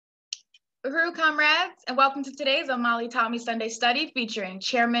Uhuru, comrades, and welcome to today's Omali Tommy Sunday Study featuring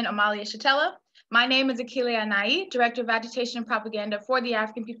Chairman Omali Yeshitela. My name is Akile Anai, Director of Agitation and Propaganda for the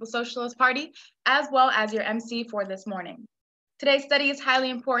African People's Socialist Party, as well as your MC for this morning. Today's study is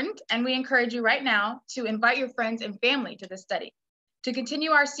highly important, and we encourage you right now to invite your friends and family to this study. To continue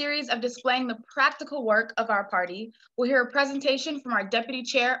our series of displaying the practical work of our party, we'll hear a presentation from our Deputy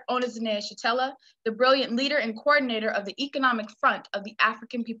Chair, Zene Yeshitela, the brilliant leader and coordinator of the economic front of the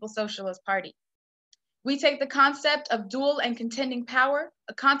African People's Socialist Party. We take the concept of dual and contending power,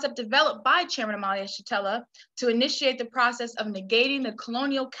 a concept developed by Chairman Omali Yeshitela to initiate the process of negating the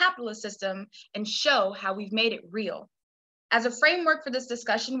colonial capitalist system and show how we've made it real. As a framework for this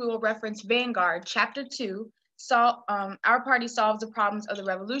discussion, we will reference Vanguard, Chapter 2, Our Party Solves the Problems of the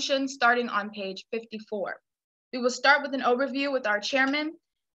Revolution, starting on page 54. We will start with an overview with our chairman.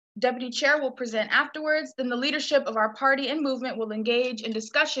 Deputy Chair will present afterwards, then the leadership of our party and movement will engage in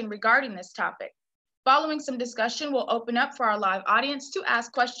discussion regarding this topic. Following some discussion, we'll open up for our live audience to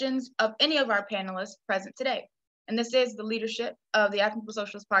ask questions of any of our panelists present today. And this is the leadership of the African People's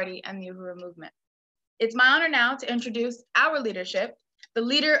Socialist Party and the Uhuru movement. It's my honor now to introduce our leadership, the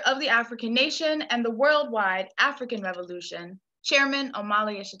leader of the African nation and the worldwide African revolution, Chairman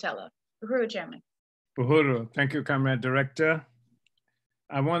Omali Yeshitela. Uhuru, Chairman. Uhuru, thank you, Comrade Director.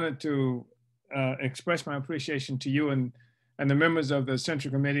 I wanted to express my appreciation to you and the members of the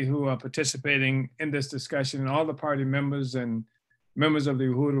Central Committee who are participating in this discussion, and all the party members and members of the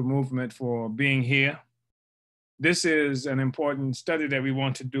Uhuru movement for being here. This is an important study that we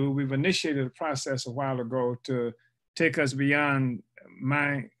want to do. We've initiated a process a while ago to take us beyond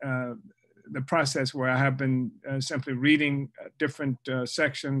the process where I have been simply reading different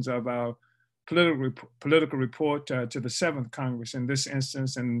sections of our political report to the 7th Congress in this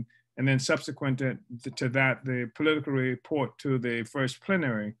instance, and then subsequent to that, the political report to the first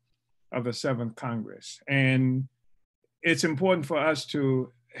plenary of the 7th Congress. And it's important for us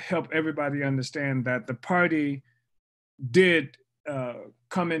to help everybody understand that the party did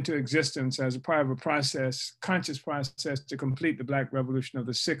come into existence as a part of a process, conscious process to complete the Black Revolution of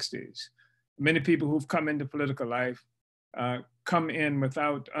the 60s. Many people who've come into political life come in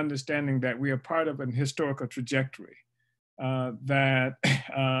without understanding that we are part of an historical trajectory, therefore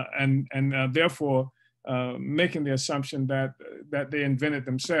making the assumption that they invented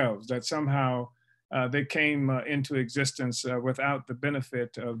themselves, that somehow they came into existence without the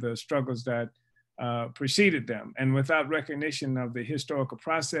benefit of the struggles that preceded them, and without recognition of the historical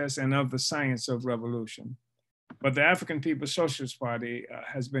process and of the science of revolution. But the African People's Socialist Party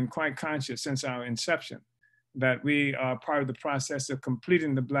has been quite conscious since our inception that we are part of the process of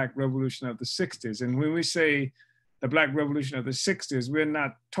completing the Black Revolution of the 60s. And when we say the Black Revolution of the 60s, we're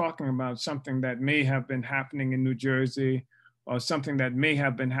not talking about something that may have been happening in New Jersey or something that may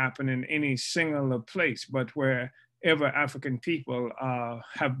have been happening in any singular place, but wherever African people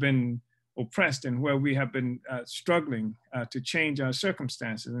have been oppressed and where we have been struggling to change our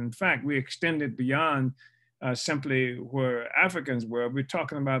circumstances. In fact, we extended beyond simply where Africans were. We're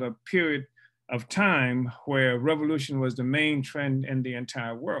talking about a period of time where revolution was the main trend in the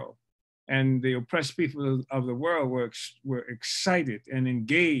entire world. And the oppressed people of the world were excited and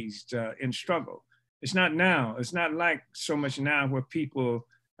engaged in struggle. It's not now, it's not like so much now where people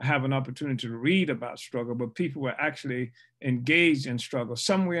have an opportunity to read about struggle, but people were actually engaged in struggle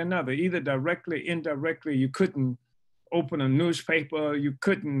some way or another, either directly, indirectly. You couldn't open a newspaper, you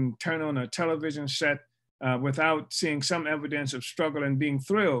couldn't turn on a television set without seeing some evidence of struggle and being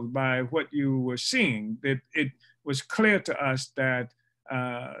thrilled by what you were seeing. It was clear to us that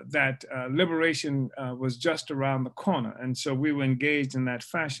liberation was just around the corner. And so we were engaged in that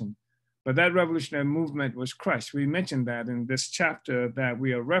fashion. But that revolutionary movement was crushed. We mentioned that in this chapter that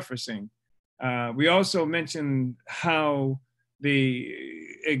we are referencing. We also mentioned how the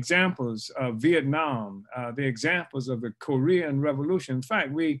examples of Vietnam, the examples of the Korean Revolution. In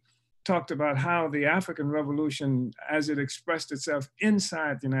fact, we talked about how the African Revolution, as it expressed itself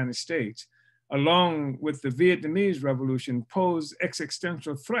inside the United States, along with the Vietnamese Revolution, posed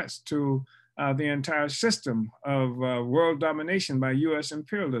existential threats to the entire system of world domination by US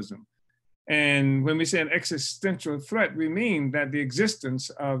imperialism. And when we say an existential threat, we mean that the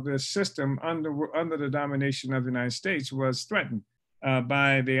existence of the system under the domination of the United States was threatened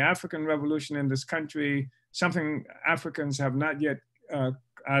by the African Revolution in this country, something Africans have not yet,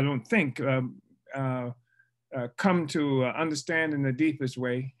 I don't think, come to understand in the deepest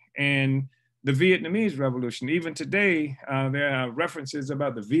way. And the Vietnamese Revolution, even today, there are references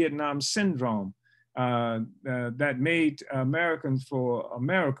about the Vietnam Syndrome that made America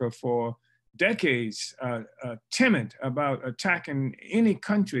for decades timid about attacking any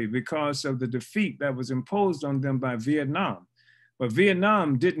country because of the defeat that was imposed on them by Vietnam. But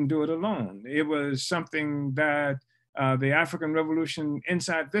Vietnam didn't do it alone. It was something that the African Revolution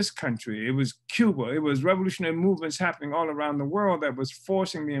inside this country, it was Cuba, it was revolutionary movements happening all around the world that was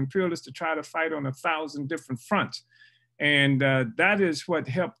forcing the imperialists to try to fight on 1,000 different fronts. And that is what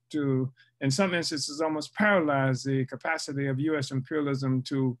helped to, in some instances, almost paralyze the capacity of US imperialism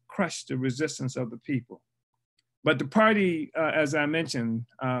to crush the resistance of the people. But the party, as I mentioned,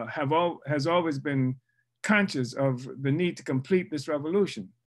 has always been conscious of the need to complete this revolution.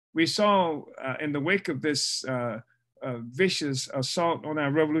 We saw in the wake of this vicious assault on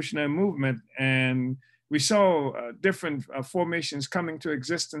our revolutionary movement, and we saw different formations coming to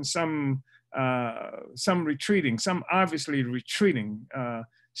existence, some retreating, some obviously retreating,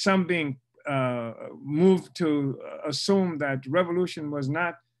 some being moved to assume that revolution was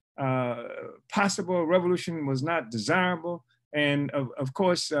not possible, revolution was not desirable. And of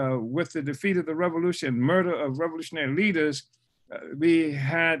course, with the defeat of the revolution, murder of revolutionary leaders, we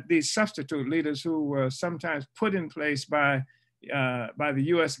had these substitute leaders who were sometimes put in place by the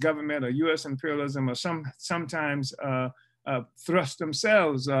US government or US imperialism, or sometimes thrust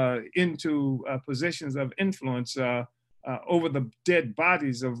themselves into positions of influence over the dead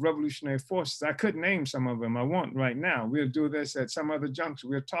bodies of revolutionary forces. I could name some of them, I won't right now. We'll do this at some other juncture.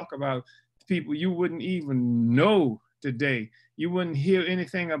 We'll talk about people you wouldn't even know today. You wouldn't hear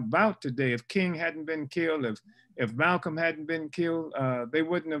anything about today. If King hadn't been killed, if Malcolm hadn't been killed, they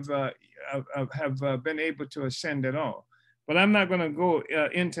wouldn't have been able to ascend at all. But I'm not going to go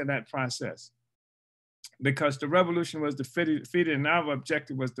into that process, because the revolution was defeated and our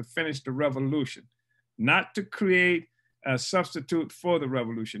objective was to finish the revolution, not to create a substitute for the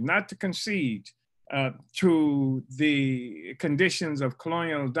revolution, not to concede to the conditions of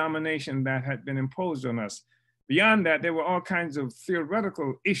colonial domination that had been imposed on us. Beyond that, there were all kinds of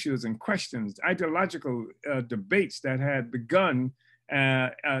theoretical issues and questions, ideological debates that had begun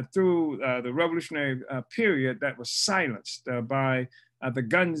through the revolutionary period that was silenced by the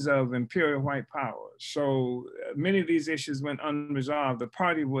guns of imperial white power. So many of these issues went unresolved. The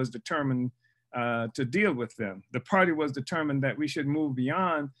party was determined to deal with them. The party was determined that we should move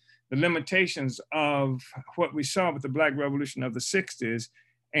beyond the limitations of what we saw with the Black Revolution of the 60s,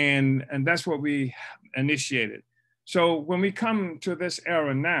 and that's what we initiated. So when we come to this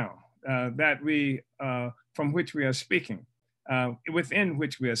era now, from which we are speaking, within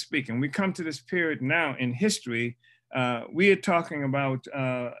which we are speaking, we come to this period now in history. We are talking about,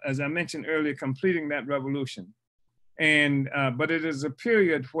 as I mentioned earlier, completing that revolution. But it is a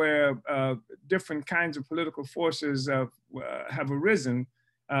period where different kinds of political forces have arisen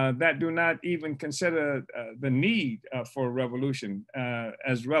that do not even consider the need for a revolution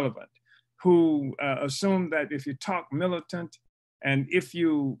as relevant, who assume that if you talk militant and if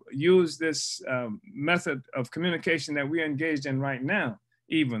you use this method of communication that we're engaged in right now,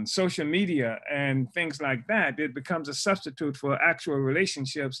 even social media and things like that, it becomes a substitute for actual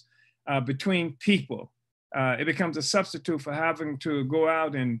relationships between people. It becomes a substitute for having to go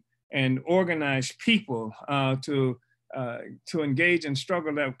out and organize people to engage in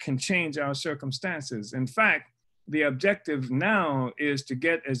struggle that can change our circumstances. In fact, the objective now is to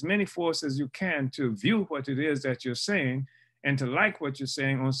get as many forces as you can to view what it is that you're saying and to like what you're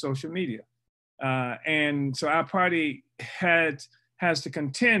saying on social media. And so our party has to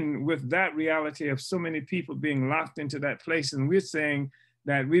contend with that reality of so many people being locked into that place. And we're saying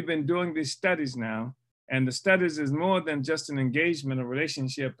that we've been doing these studies now, and the studies is more than just an engagement, a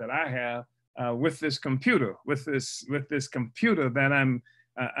relationship that I have with this computer, with this computer that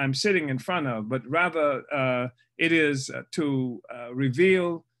I'm sitting in front of, but rather it is to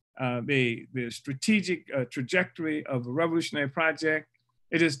reveal the strategic trajectory of a revolutionary project.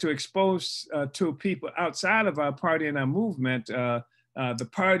 It is to expose to people outside of our party and our movement the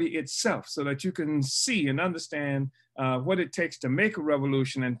party itself, so that you can see and understand what it takes to make a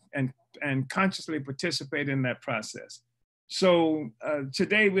revolution and consciously participate in that process. So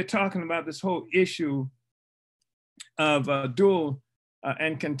today we're talking about this whole issue of dual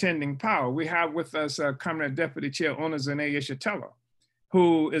and contending power. We have with us Comrade Deputy Chair Zene Yeshitela,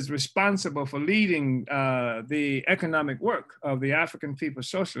 who is responsible for leading the economic work of the African People's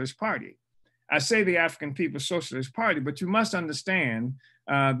Socialist Party. I say the African People's Socialist Party, but you must understand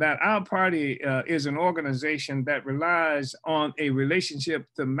that our party is an organization that relies on a relationship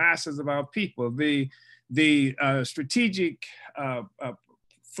to masses of our people. The strategic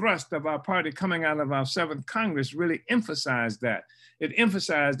thrust of our party coming out of our 7th Congress really emphasized that. It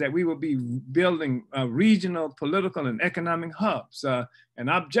emphasized that we will be building regional, political, and economic hubs, an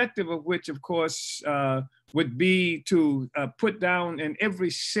objective of which, of course, would be to put down in every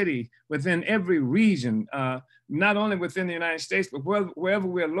city, within every region, not only within the United States, but wherever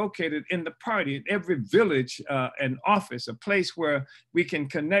we're located in the party, in every village, an office, a place where we can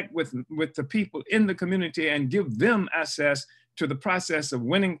connect with the people in the community and give them access to the process of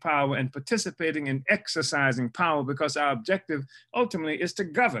winning power and participating in exercising power, because our objective ultimately is to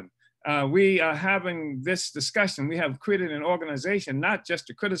govern. We are having this discussion. We have created an organization not just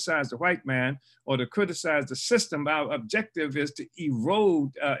to criticize the white man or to criticize the system. Our objective is to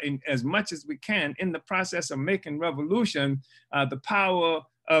erode in as much as we can in the process of making revolution the power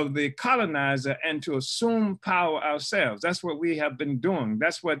of the colonizer and to assume power ourselves. That's what we have been doing.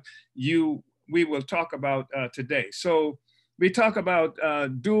 That's what we will talk about today. So we talk about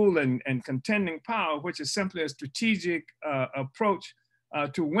dual and contending power, which is simply a strategic approach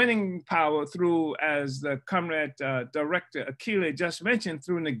to winning power through, as the comrade director Akile just mentioned,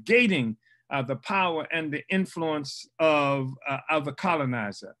 through negating the power and the influence of the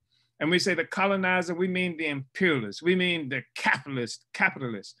colonizer. And we say the colonizer, we mean the imperialist, we mean the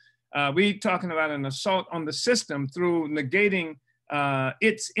capitalist. We talking about an assault on the system through negating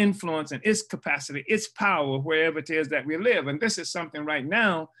its influence and its capacity, its power, wherever it is that we live. And this is something right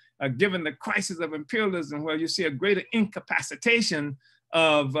now, given the crisis of imperialism, where you see a greater incapacitation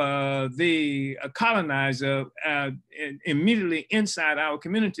of the colonizer immediately inside our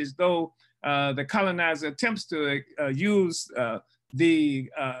communities, though the colonizer attempts to use the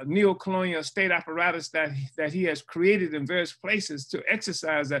neo-colonial state apparatus that he has created in various places to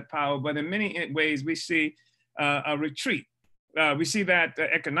exercise that power. But in many ways, we see a retreat. We see that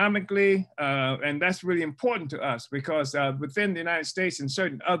economically, and that's really important to us, because within the United States and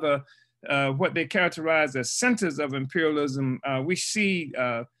certain other what they characterize as centers of imperialism, we see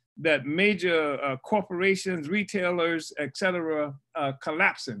that major corporations, retailers, et cetera,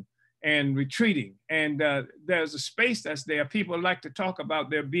 collapsing and retreating. And there's a space that's there. People like to talk about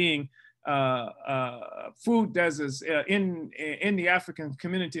there being food deserts in the African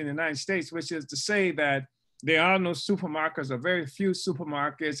community in the United States, which is to say that there are no supermarkets or very few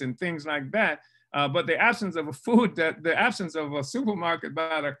supermarkets and things like that. But the absence of the absence of a supermarket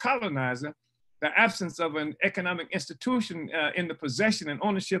by the colonizer, the absence of an economic institution in the possession and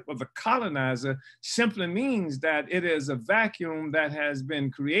ownership of the colonizer simply means that it is a vacuum that has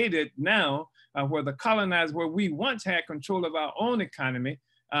been created now where the colonizer, where we once had control of our own economy,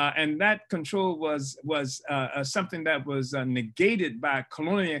 and that control was something that was negated by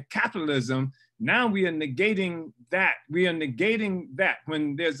colonial capitalism. Now we are negating that. We are negating that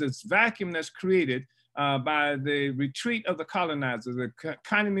when there's this vacuum that's created by the retreat of the colonizers. The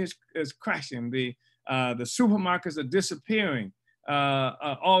economy is crashing. The supermarkets are disappearing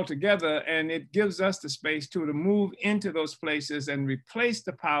altogether, and it gives us the space to move into those places and replace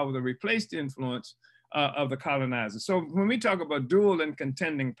the power, to replace the influence of the colonizer. So when we talk about dual and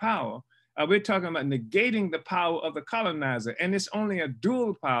contending power, we're talking about negating the power of the colonizer, and it's only a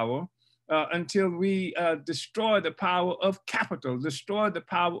dual power until we destroy the power of capital, destroy the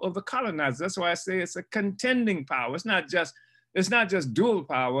power of the colonizer. That's why I say it's a contending power. It's not just dual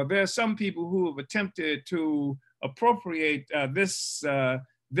power. There are some people who have attempted to appropriate this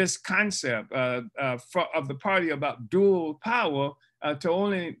concept of the party about dual power to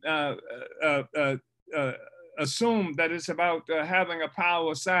only assume that it's about having a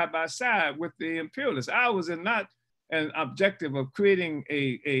power side by side with the imperialists. Ours is not an objective of creating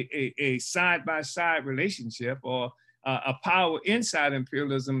a side-by-side relationship or a power inside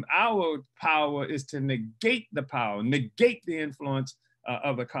imperialism. Our power is to negate the power, negate the influence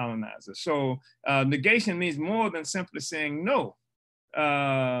of the colonizer. So negation means more than simply saying no.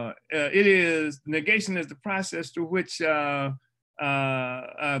 Negation is the process through which that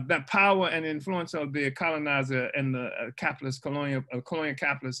power and influence of the colonizer and the capitalist, colonial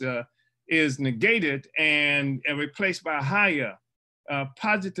capitalist is negated and replaced by a higher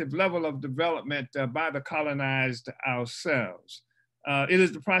positive level of development by the colonized ourselves. It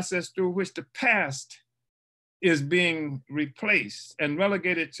is the process through which the past is being replaced and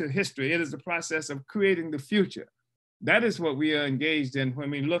relegated to history. It is the process of creating the future. That is what we are engaged in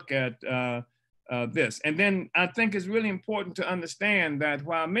when we look at this. And then I think it's really important to understand that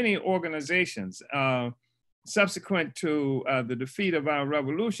while many organizations subsequent to the defeat of our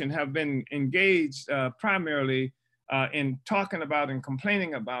revolution have been engaged primarily in talking about and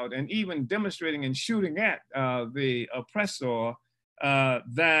complaining about and even demonstrating and shooting at the oppressor,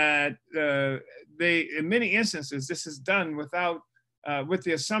 that they, in many instances, this is done without with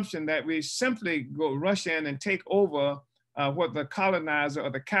the assumption that we simply go rush in and take over what the colonizer or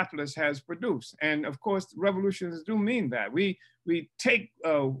the capitalist has produced. And of course, revolutions do mean that. We take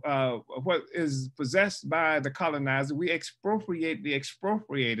what is possessed by the colonizer, we expropriate the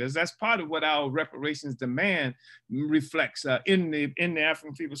expropriators. That's part of what our reparations demand reflects in the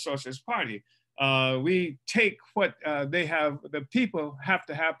African People's Socialist Party. We take what they have, the people have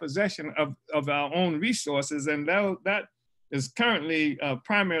to have possession of our own resources, and that is currently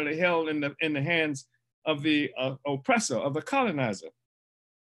primarily held in the hands of the oppressor, of the colonizer.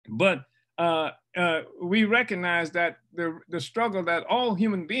 But we recognize that the struggle that all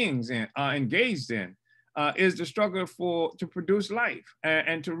human beings are engaged in is the struggle to produce life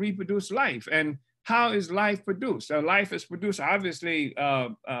and to reproduce life. And how is life produced? Life is produced obviously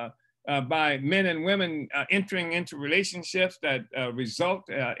by men and women entering into relationships that result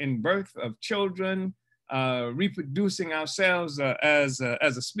in birth of children, reproducing ourselves as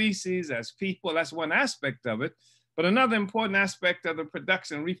a species, as people. That's one aspect of it. But another important aspect of the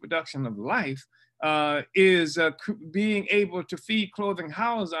reproduction of life is being able to feed, clothe, and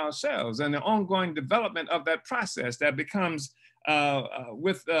house ourselves, and the ongoing development of that process that becomes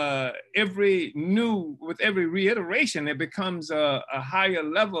with every reiteration, it becomes a higher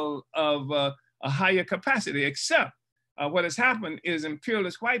level of a higher capacity. Except what has happened is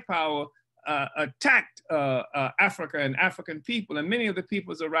imperialist white power attacked Africa and African people and many of the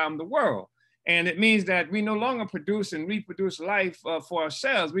peoples around the world. And it means that we no longer produce and reproduce life for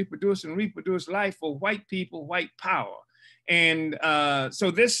ourselves. We produce and reproduce life for white people, white power. And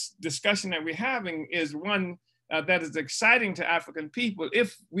so this discussion that we're having is one that is exciting to African people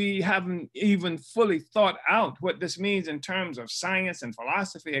if we haven't even fully thought out what this means in terms of science and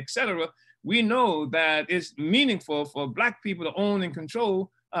philosophy, et cetera. We know that it's meaningful for Black people to own and control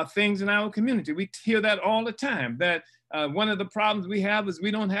things in our community. We hear that all the time, that one of the problems we have is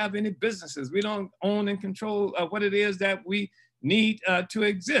we don't have any businesses. We don't own and control what it is that we need to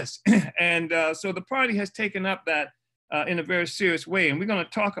exist. And so the party has taken up that in a very serious way. And we're going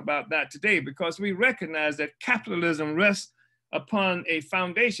to talk about that today because we recognize that capitalism rests upon a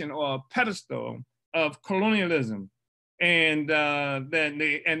foundation or a pedestal of colonialism. And then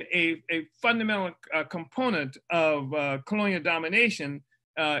a fundamental component of colonial domination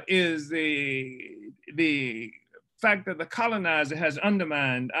is the fact that the colonizer has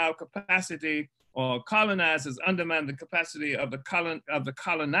undermined our capacity, or colonizers undermined the capacity of the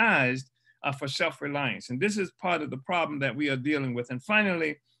colonized for self-reliance. And this is part of the problem that we are dealing with. And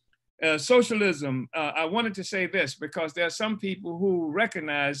finally, socialism. I wanted to say this because there are some people who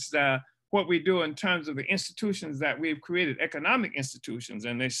recognize what we do in terms of the institutions that we've created, economic institutions.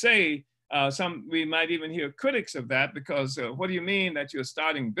 And they say, we might even hear critics of that because what do you mean that you're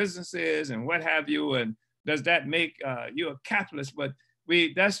starting businesses and what have you? And does that make you a capitalist? But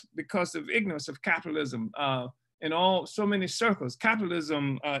that's because of ignorance of capitalism. In so many circles,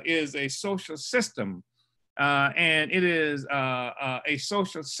 capitalism is a social system. And it is a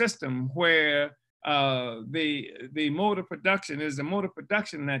social system where the mode of production is the mode of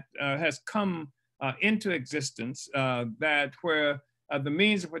production that has come into existence, where the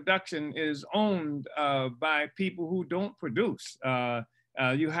means of production is owned by people who don't produce.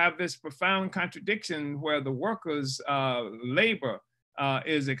 You have this profound contradiction where the workers' labor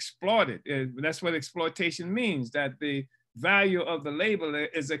is exploited. That's what exploitation means, that the value of the labor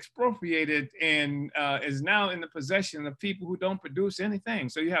is expropriated and is now in the possession of people who don't produce anything.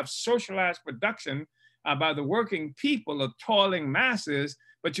 So you have socialized production by the working people of toiling masses,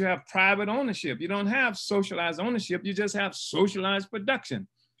 but you have private ownership. You don't have socialized ownership, you just have socialized production.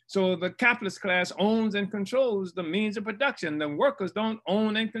 So the capitalist class owns and controls the means of production. The workers don't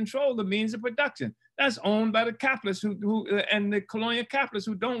own and control the means of production. That's owned by the capitalists and the colonial capitalists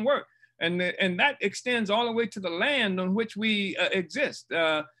who don't work. And that extends all the way to the land on which we exist,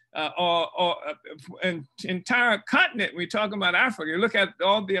 or an entire continent. We're talking about Africa. You look at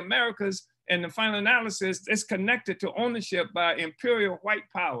all the Americas, and the final analysis is connected to ownership by imperial white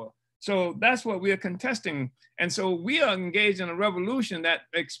power. So that's what we are contesting. And so we are engaged in a revolution that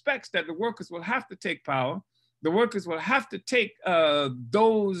expects that the workers will have to take power. The workers will have to take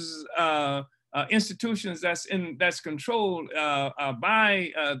those institutions that's controlled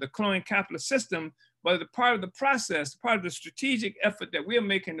by the colonial capitalist system, but the part of the process, part of the strategic effort that we are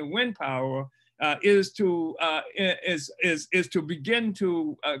making to win power is to begin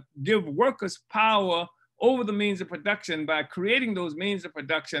to give workers power over the means of production by creating those means of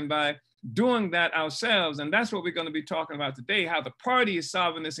production, by doing that ourselves. And that's what we're going to be talking about today, how the party is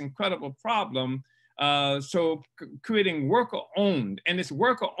solving this incredible problem So creating worker-owned, and it's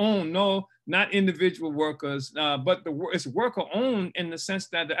worker-owned, no, not individual workers, but it's worker-owned in the sense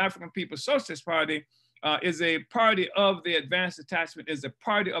that the African People's Socialist Party is a party of the advanced attachment, is a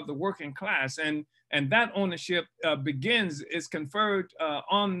party of the working class, and that ownership is conferred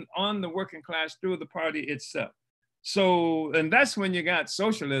on the working class through the party itself. So, and that's when you got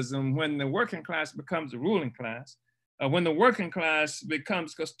socialism, when the working class becomes the ruling class, when the working class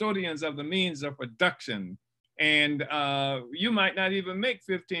becomes custodians of the means of production. And you might not even make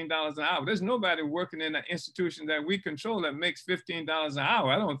 $15 an hour. There's nobody working in an institution that we control that makes $15 an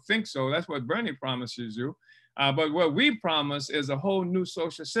hour. I don't think so. That's what Bernie promises you. But what we promise is a whole new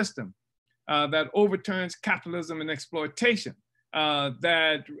social system that overturns capitalism and exploitation,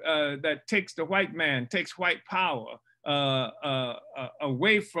 that takes the white man, takes white power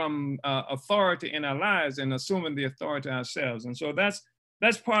away from authority in our lives and assuming the authority ourselves. And so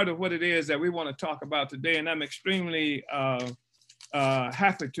that's part of what it is that we want to talk about today. And I'm extremely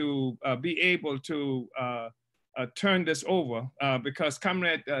happy to be able to turn this over because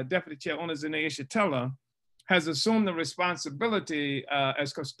Comrade Deputy Chair Zene Yeshitela has assumed the responsibility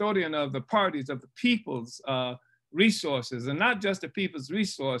as custodian of the parties, of the people's resources, and not just the people's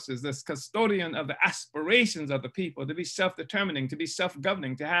resources, as custodian of the aspirations of the people to be self-determining, to be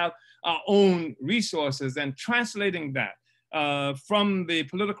self-governing, to have our own resources, and translating that from the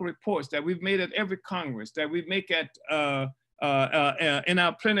political reports that we've made at every Congress, that we make at in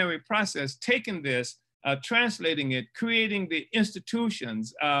our plenary process, taking this, translating it, creating the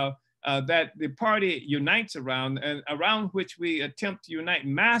institutions that the party unites around, and around which we attempt to unite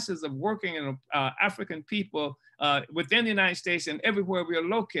masses of working and African people within the United States and everywhere we are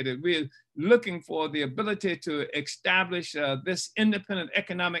located. We're looking for the ability to establish this independent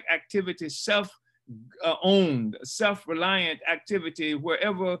economic activity, self-owned, self-reliant activity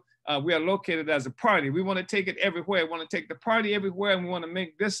wherever we are located as a party. We want to take it everywhere. We want to take the party everywhere, and we want to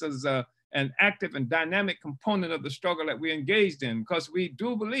make this as an active and dynamic component of the struggle that we engaged in, because we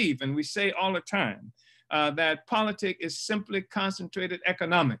do believe, and we say all the time, that politics is simply concentrated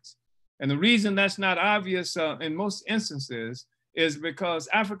economics. And the reason that's not obvious in most instances is because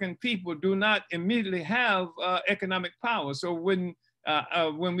African people do not immediately have economic power. So when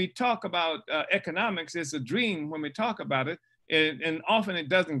we talk about economics, it's a dream when we talk about it, and often it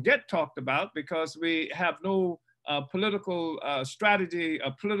doesn't get talked about because we have no political strategy,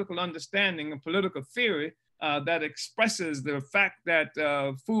 a political understanding, a political theory that expresses the fact that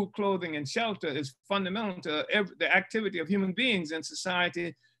food, clothing, and shelter is fundamental to the activity of human beings in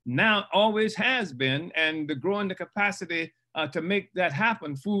society now, always has been, and the growing the capacity to make that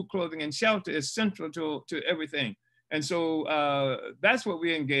happen, food, clothing, and shelter is central to everything. And so that's what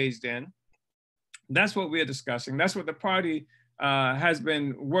we're engaged in. That's what we're discussing. That's what the party has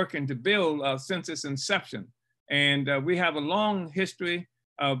been working to build since its inception. And we have a long history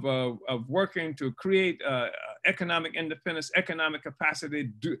of working to create economic independence, economic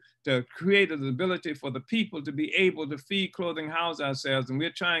capacity, to create an ability for the people to be able to feed, clothing, house ourselves. And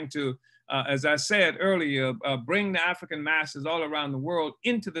we're trying to, as I said earlier, bring the African masses all around the world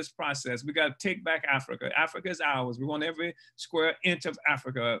into this process. We got to take back Africa. Africa is ours. We want every square inch of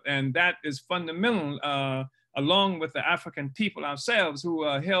Africa. And that is fundamental, along with the African people ourselves who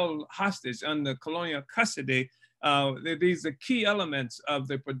are held hostage under colonial custody. These are key elements of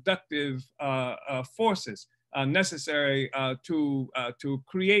the productive forces necessary to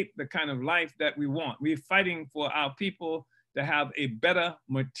create the kind of life that we want. We're fighting for our people to have a better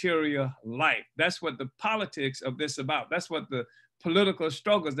material life. That's what the politics of this is about. That's what the political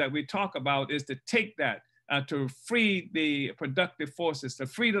struggles that we talk about is, to take that, to free the productive forces, to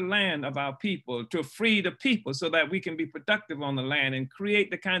free the land of our people, to free the people so that we can be productive on the land and create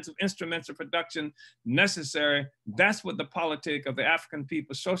the kinds of instruments of production necessary. That's what the politic of the African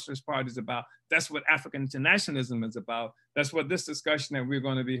People's Socialist Party is about. That's what African internationalism is about. That's what this discussion that we're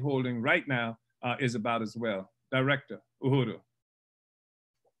going to be holding right now is about as well. Director Uhuru.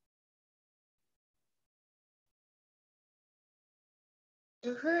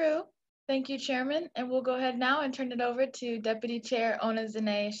 Uhuru. Thank you, Chairman. And we'll go ahead now and turn it over to Deputy Chair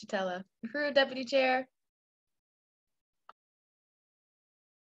Zene Yeshitela. Uhuru, Deputy Chair.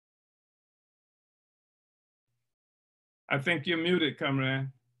 I think you're muted, comrade.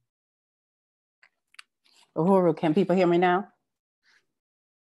 Uhuru, can people hear me now?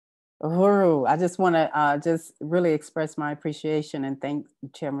 Uhuru, I just want to just really express my appreciation and thank the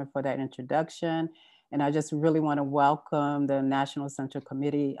Chairman for that introduction. And I just really want to welcome the National Central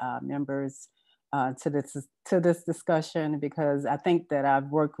Committee members to this discussion, because I think that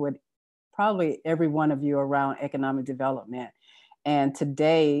I've worked with probably every one of you around economic development. And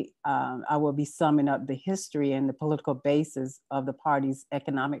today, I will be summing up the history and the political basis of the party's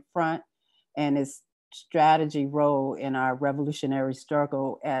economic front and its strategy role in our revolutionary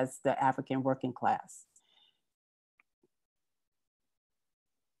struggle as the African working class.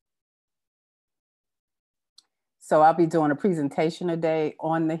 So I'll be doing a presentation today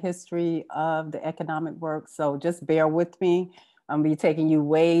on the history of the economic work. So just bear with me. I'm gonna be taking you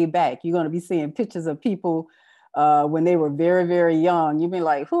way back. You're gonna be seeing pictures of people when they were very, very young. You'd be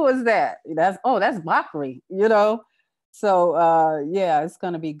like, who is that? That's Bakari, you know? So yeah, it's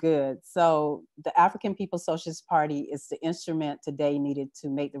gonna be good. So the African People's Socialist Party is the instrument today needed to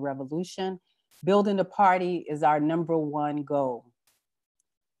make the revolution. Building the party is our #1 goal.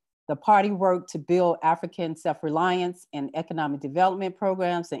 The party worked to build African self-reliance, and economic development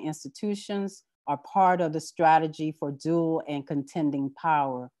programs and institutions are part of the strategy for dual and contending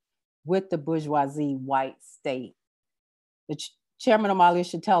power with the bourgeoisie white state. The chairman Omali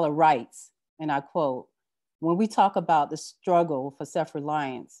Yeshitela writes, and I quote, "When we talk about the struggle for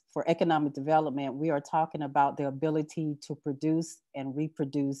self-reliance, for economic development, we are talking about the ability to produce and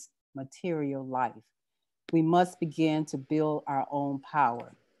reproduce material life. We must begin to build our own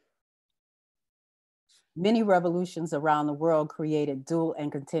power." Many revolutions around the world created dual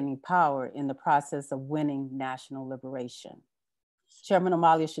and contending power in the process of winning national liberation. Chairman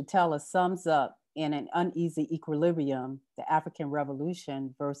Omali Yeshitela sums up in an uneasy equilibrium the African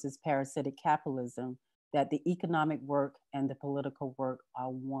Revolution versus parasitic capitalism, that the economic work and the political work are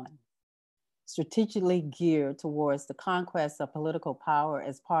one. Strategically geared towards the conquest of political power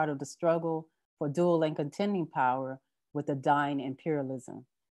as part of the struggle for dual and contending power with the dying imperialism.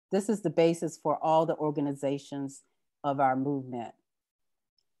 This is the basis for all the organizations of our movement.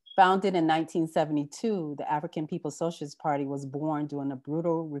 Founded in 1972, the African People's Socialist Party was born during a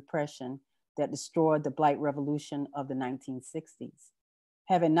brutal repression that destroyed the Black Revolution of the 1960s.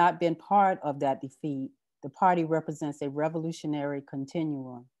 Having not been part of that defeat, the party represents a revolutionary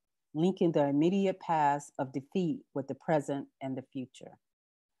continuum, linking the immediate past of defeat with the present and the future.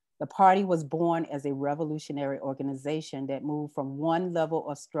 The party was born as a revolutionary organization that moved from one level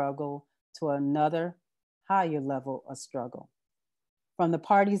of struggle to another higher level of struggle. From the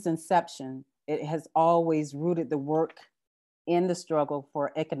party's inception, it has always rooted the work in the struggle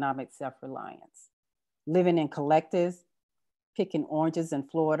for economic self-reliance. Living in collectives, picking oranges in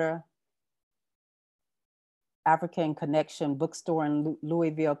Florida, African Connection bookstore in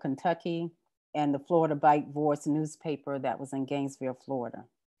Louisville, Kentucky, and the Florida Bite Voice newspaper that was in Gainesville, Florida.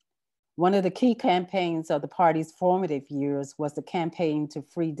 One of the key campaigns of the party's formative years was the campaign to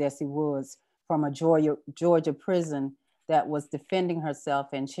free Desi Woods from a Georgia prison that was defending herself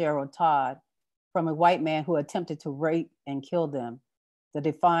and Cheryl Todd from a white man who attempted to rape and kill them. The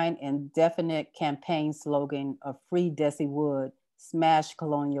defined and definite campaign slogan of Free Desi Wood, Smash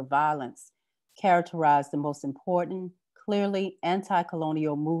Colonial Violence characterized the most important, clearly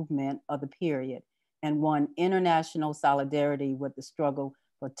anti-colonial movement of the period and won international solidarity with the struggle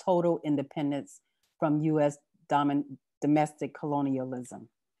for total independence from US domestic colonialism.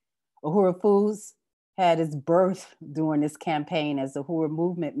 Uhuru Foods had its birth during this campaign as the Uhuru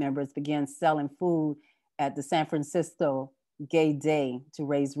movement members began selling food at the San Francisco Gay Day to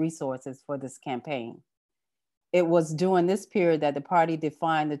raise resources for this campaign. It was during this period that the party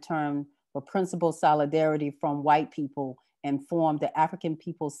defined the term for principal solidarity from white people and formed the African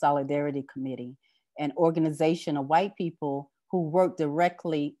People's Solidarity Committee, an organization of white people who worked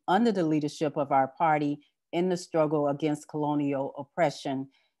directly under the leadership of our party in the struggle against colonial oppression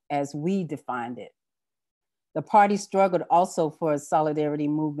as we defined it. The party struggled also for a solidarity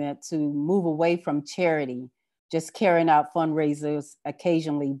movement to move away from charity, just carrying out fundraisers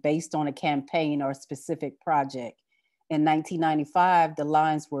occasionally based on a campaign or a specific project. In 1995, the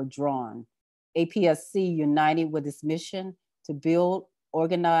lines were drawn. APSC united with its mission to build,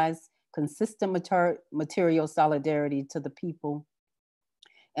 organize, consistent material solidarity to the people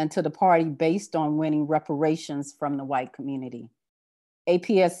and to the party based on winning reparations from the white community.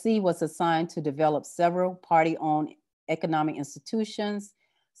 APSC was assigned to develop several party-owned economic institutions,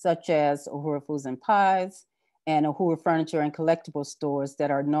 such as Uhuru Foods and Pies and Uhuru Furniture and Collectible Stores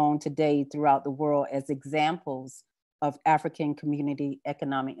that are known today throughout the world as examples of African community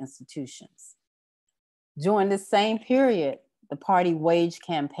economic institutions. During this same period, the party waged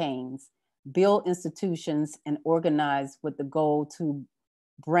campaigns, built institutions, and organized with the goal to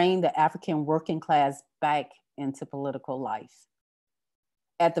bring the African working class back into political life.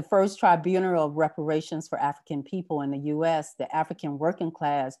 At the first tribunal of reparations for African people in the US, the African working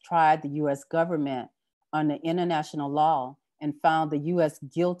class tried the US government under international law and found the US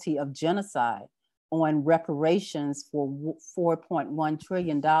guilty of genocide on reparations for $4.1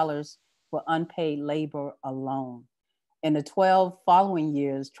 trillion for unpaid labor alone. In the 12 following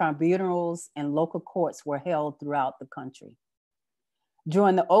years, tribunals and local courts were held throughout the country.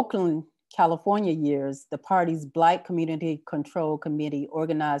 During the Oakland, California years, the party's Black Community Control Committee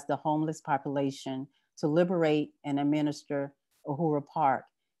organized the homeless population to liberate and administer Uhuru Park,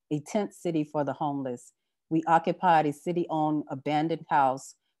 a tent city for the homeless. We occupied a city-owned abandoned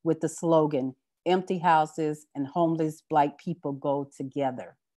house with the slogan, "Empty houses and homeless Black people go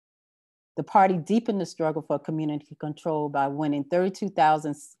together." The party deepened the struggle for community control by winning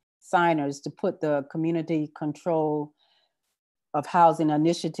 32,000 signers to put the community control of housing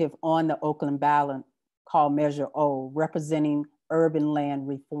initiative on the Oakland ballot called Measure O, representing urban land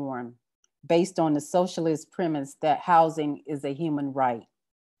reform, based on the socialist premise that housing is a human right.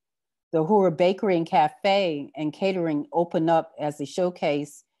 The Uhuru Bakery and Cafe and Catering opened up as a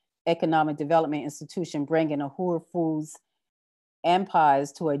showcase economic development institution, bringing Uhuru foods and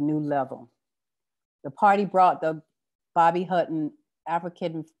pies to a new level. The party brought the Bobby Hutton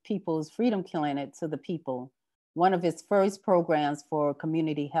African People's Freedom Clinic to the people, one of its first programs for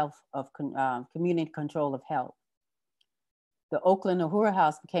community health community control of health. The Oakland Uhuru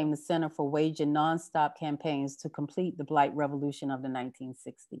House became the center for waging nonstop campaigns to complete the Black Revolution of the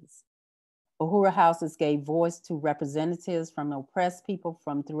 1960s. Uhuru houses gave voice to representatives from oppressed people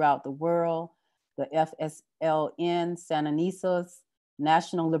from throughout the world, the FSLN, Sandinistas,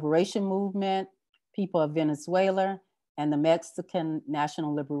 National Liberation Movement, people of Venezuela, and the Mexican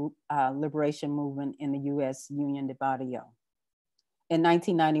National Liberation Movement in the US Union de Barrio. In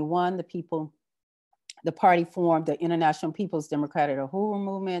 1991, the party formed the International People's Democratic Uhuru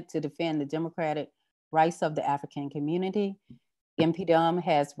Movement to defend the democratic rights of the African community. MPDM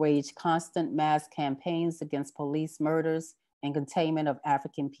has waged constant mass campaigns against police murders and containment of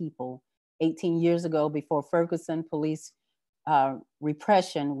African people. 18 years ago, before Ferguson, police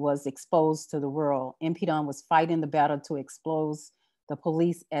repression was exposed to the world. MPDM was fighting the battle to expose the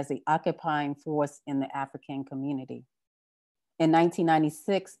police as an occupying force in the African community. In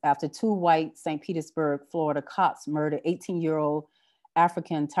 1996, after two white St. Petersburg, Florida cops murdered 18-year-old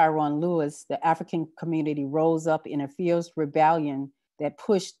African Tyrone Lewis, the African community rose up in a fierce rebellion that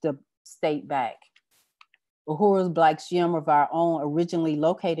pushed the state back. Uhuru's Black Gym of our own, originally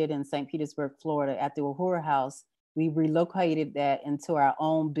located in St. Petersburg, Florida at the Uhuru House, we relocated that into our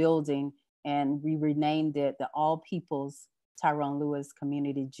own building and we renamed it the All People's Tyrone Lewis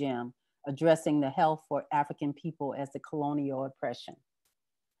Community Gym, addressing the health for African people as the colonial oppression.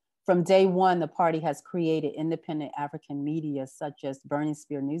 From day one, the party has created independent African media such as Burning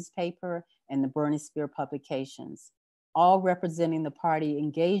Spear newspaper and the Burning Spear publications, all representing the party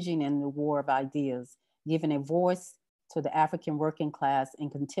engaging in the war of ideas, giving a voice to the African working class in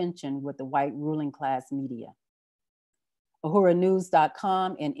contention with the white ruling class media.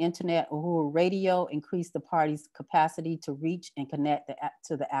 UhuruNews.com and Internet Uhuru Radio increased the party's capacity to reach and connect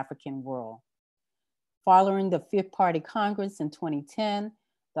to the African world. Following the Fifth Party Congress in 2010,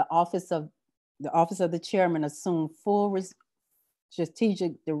 the office of the chairman assumed full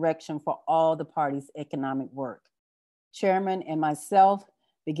strategic direction for all the party's economic work. Chairman and myself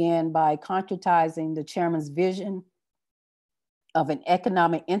began by concretizing the chairman's vision of an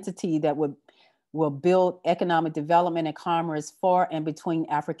economic entity that will build economic development and commerce for and between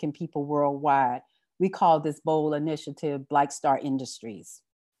African people worldwide. We call this bold initiative Black Star Industries.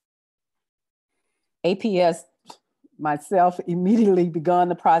 APS, myself, immediately began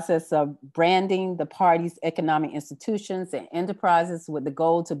the process of branding the party's economic institutions and enterprises with the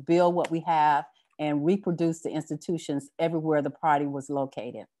goal to build what we have and reproduce the institutions everywhere the party was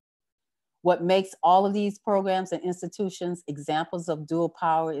located. What makes all of these programs and institutions examples of dual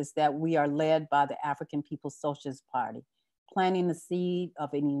power is that we are led by the African People's Socialist Party, planting the seed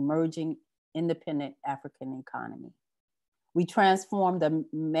of an emerging independent African economy. We transformed the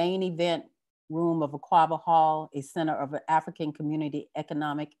main event room of Aquaba Hall, a center of African community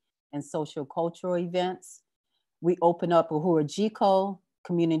economic and social cultural events. We opened up Uhuru Jiko,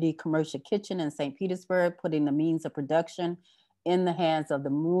 community commercial kitchen in St. Petersburg, putting the means of production in the hands of the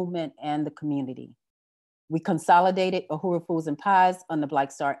movement and the community. We consolidated Uhuru Foods and Pies under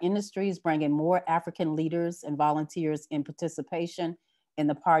Black Star Industries, bringing more African leaders and volunteers in participation in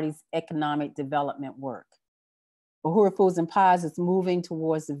the party's economic development work. Uhuru Foods and Pies is moving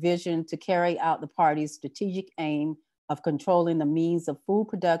towards the vision to carry out the party's strategic aim of controlling the means of food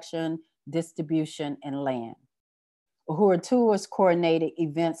production, distribution, and land. Uhuru Tours coordinated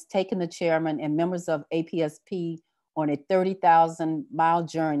events taking the chairman and members of APSP on a 30,000-mile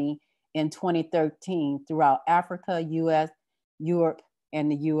journey in 2013 throughout Africa, US, Europe, in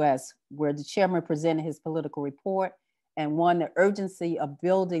the US, where the chairman presented his political report and won the urgency of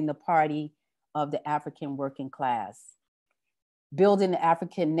building the party of the African working class. Building the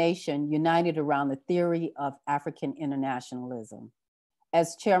African nation united around the theory of African internationalism.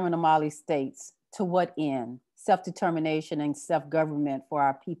 As Chairman Omali states, to what end? Self-determination and self-government for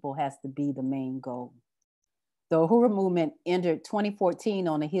our people has to be the main goal. The Uhuru movement entered 2014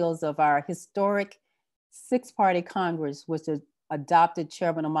 on the heels of our historic six-party Congress, which adopted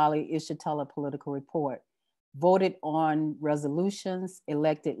Chairman Omali Yeshitela political report, voted on resolutions,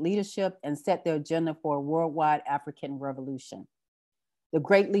 elected leadership, and set the agenda for a worldwide African revolution. The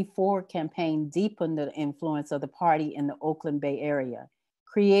Great Leap Forward campaign deepened the influence of the party in the Oakland Bay Area,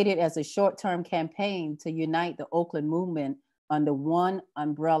 created as a short-term campaign to unite the Oakland movement under one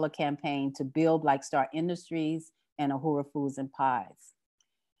umbrella campaign to build Black Star Industries and Uhuru Foods and Pies,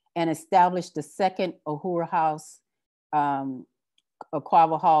 and established the second Uhuru House,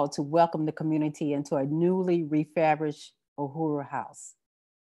 Aquava Hall, to welcome the community into a newly refurbished Uhuru House.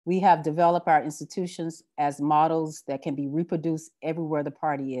 We have developed our institutions as models that can be reproduced everywhere the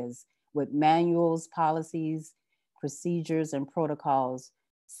party is, with manuals, policies, procedures, and protocols.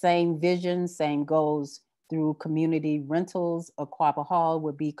 Same vision, same goals. Through community rentals, Aquava Hall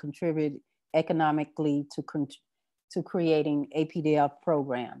would be contributed economically to creating APDF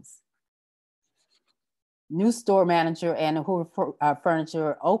programs. New store manager and Uhuru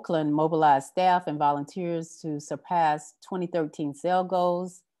Furniture Oakland mobilized staff and volunteers to surpass 2013 sale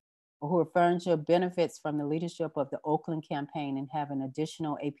goals. Uhuru Furniture benefits from the leadership of the Oakland campaign and having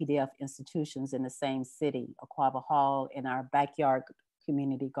additional APDF institutions in the same city, Aquava Hall, and our backyard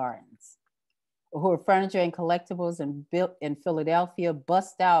community gardens. Uhuru Furniture and Collectibles built in Philadelphia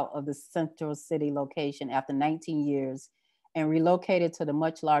bust out of the Central City location after 19 years and relocated to the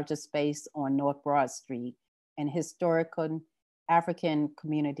much larger space on North Broad Street, an historical African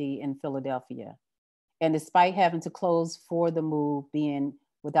community in Philadelphia. And despite having to close for the move, being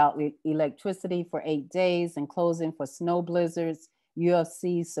without electricity for 8 days and closing for snow blizzards,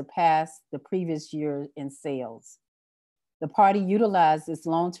 UFC surpassed the previous year in sales. The party utilized its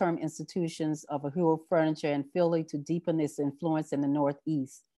long-term institutions of Uhuru Furniture in Philly to deepen its influence in the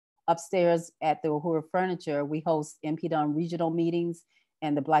Northeast. Upstairs at the Uhuru Furniture, we host MPDOM regional meetings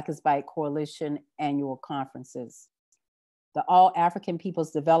and the Black is White Coalition annual conferences. The All African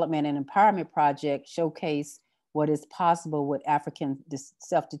People's Development and Empowerment Project showcased what is possible with African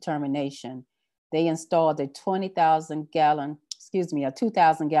self-determination. They installed a 2,000 gallon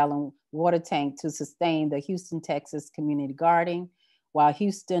water tank to sustain the Houston, Texas community garden, while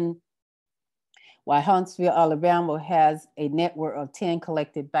Huntsville, Alabama has a network of 10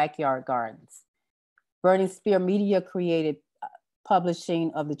 collected backyard gardens. Burning Spear Media created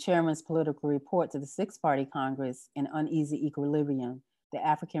publishing of the chairman's political report to the Six-Party Congress, An Uneasy Equilibrium, the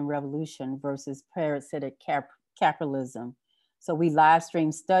African Revolution versus Parasitic Capitalism. So we live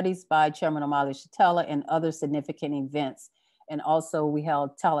streamed studies by Chairman Omali Yeshitela and other significant events. And also we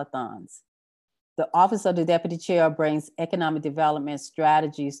held telethons. The Office of the Deputy Chair brings economic development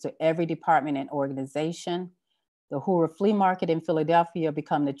strategies to every department and organization. The Uhuru Flea Market in Philadelphia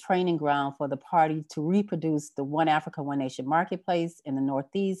become the training ground for the party to reproduce the One Africa, One Nation marketplace in the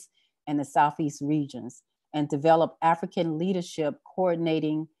Northeast and the Southeast regions, and develop African leadership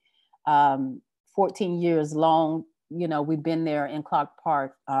coordinating 14 years long. You know, we've been there in Clark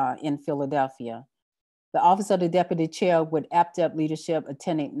Park in Philadelphia. The Office of the Deputy Chair with APDEP leadership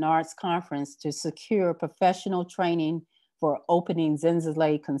attended NART's conference to secure professional training for opening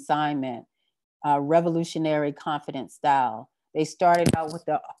Zenzele consignment, revolutionary confident style. They started out with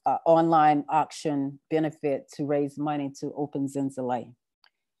the online auction benefit to raise money to open Zenzele.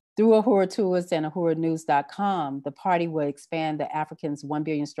 Through Uhuru Tours and UhuruNews.com, the party will expand the Africans 1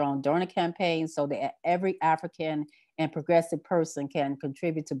 Billion Strong donor campaign so that every African and progressive person can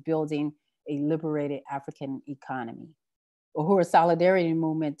contribute to building a liberated African economy. Uhuru Solidarity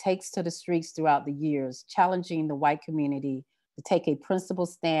Movement takes to the streets throughout the years, challenging the white community to take a principled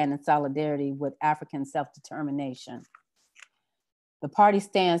stand in solidarity with African self-determination. The party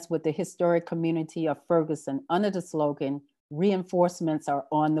stands with the historic community of Ferguson under the slogan, "Reinforcements are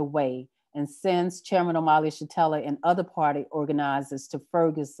on the way," and sends Chairman Omali Yeshitela and other party organizers to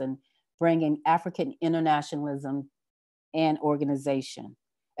Ferguson, bringing African internationalism and organization.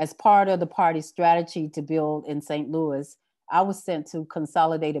 As part of the party's strategy to build in St. Louis, I was sent to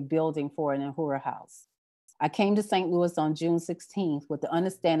consolidate a building for an Uhuru House. I came to St. Louis on June 16th with the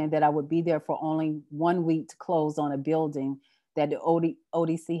understanding that I would be there for only 1 week to close on a building that the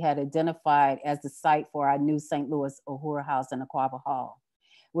ODC had identified as the site for our new St. Louis Uhuru House and Aquava Hall.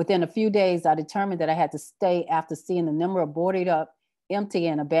 Within a few days, I determined that I had to stay after seeing the number of boarded up empty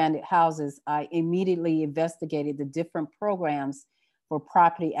and abandoned houses, I immediately investigated the different programs for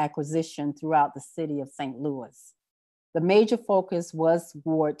property acquisition throughout the city of St. Louis. The major focus was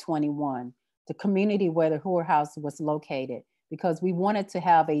Ward 21, the community where the Uhuru House was located, because we wanted to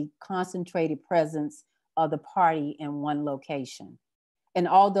have a concentrated presence of the party in one location. And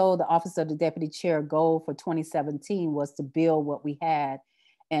although the Office of the Deputy Chair goal for 2017 was to build what we had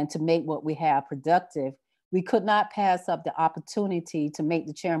and to make what we have productive, we could not pass up the opportunity to make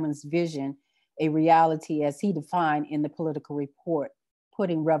the chairman's vision a reality as he defined in the political report,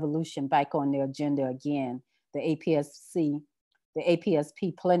 putting revolution back on the agenda again, the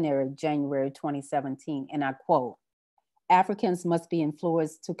APSP plenary, January 2017, and I quote, "Africans must be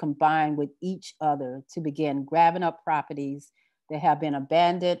influenced to combine with each other to begin grabbing up properties that have been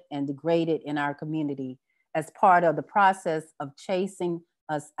abandoned and degraded in our community as part of the process of chasing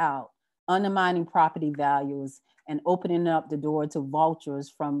us out, undermining property values, and opening up the door to vultures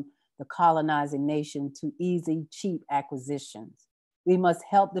from the colonizing nation to easy, cheap acquisitions. We must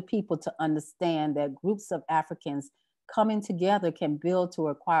help the people to understand that groups of Africans coming together can build to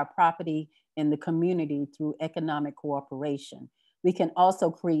acquire property in the community through economic cooperation. We can also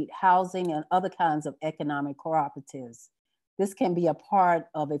create housing and other kinds of economic cooperatives. This can be a part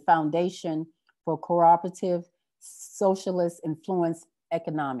of a foundation for cooperative, socialist influence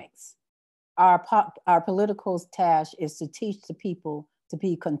economics. Our political task is to teach the people to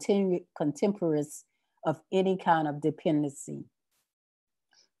be contemporaries of any kind of dependency,"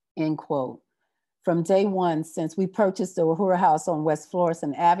 end quote. From day one, since we purchased the Uhuru House on West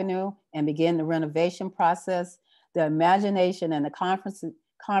Florissant Avenue and began the renovation process, the imagination and the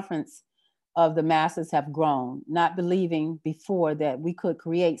conference of the masses have grown, not believing before that we could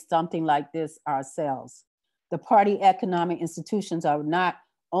create something like this ourselves. The party economic institutions are not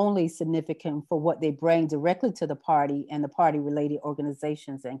only significant for what they bring directly to the party and the party-related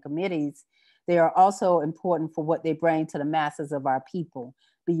organizations and committees, they are also important for what they bring to the masses of our people,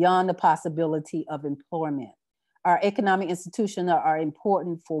 beyond the possibility of employment. Our economic institutions are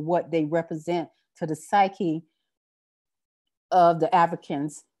important for what they represent to the psyche of the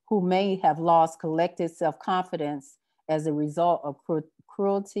Africans who may have lost collective self-confidence as a result of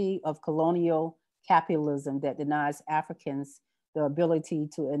cruelty of colonial capitalism that denies Africans the ability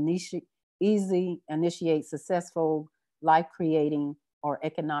to easily initiate successful life-creating or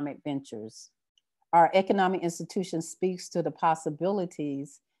economic ventures. Our economic institution speaks to the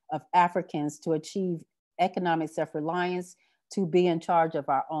possibilities of Africans to achieve economic self-reliance, to be in charge of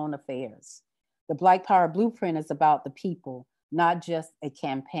our own affairs. The Black Power Blueprint is about the people, not just a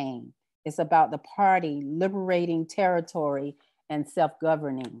campaign. It's about the party liberating territory and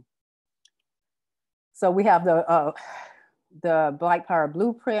self-governing. So we have the Black Power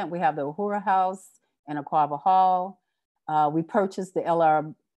Blueprint, we have the Uhuru House and Aquaba Hall. We purchased the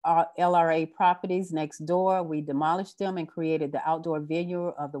LRA properties next door. We demolished them and created the outdoor venue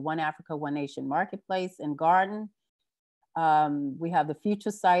of the One Africa, One Nation Marketplace and Garden. We have the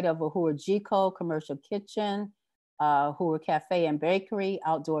future site of Uhuru Jiko Commercial Kitchen, Uhuru Cafe and Bakery,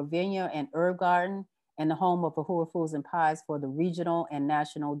 outdoor venue and herb garden, and the home of Uhuru Foods and Pies for the regional and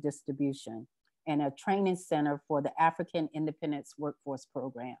national distribution, and a training center for the African Independence Workforce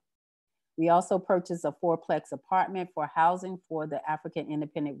Program. We also purchased a fourplex apartment for housing for the African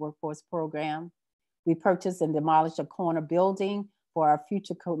Independent Workforce Program. We purchased and demolished a corner building for our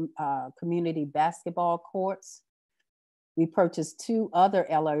future community basketball courts. We purchased 2 other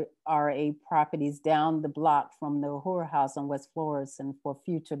LRA properties down the block from the Uhuru House on West Florissant for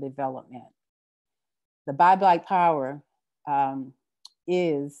future development. The Buy Black Power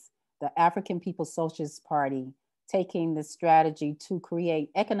is the African People's Socialist Party taking the strategy to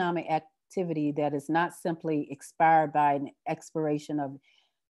create economic activity that is not simply expired by an expiration of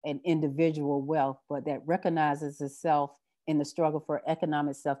an individual wealth, but that recognizes itself in the struggle for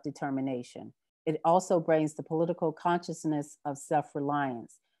economic self-determination. It also brings the political consciousness of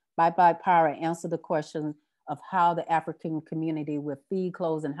self-reliance. Buy Black Power answer the question of how the African community will feed,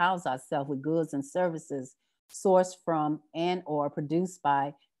 clothe, and house ourselves with goods and services sourced from and or produced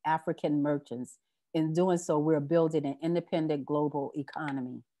by African merchants. In doing so, we're building an independent global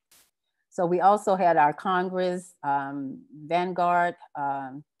economy. So we also had our Congress, Vanguard,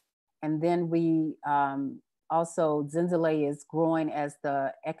 and then we also, Zenzele is growing as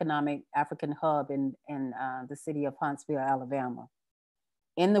the economic African hub in the city of Huntsville, Alabama.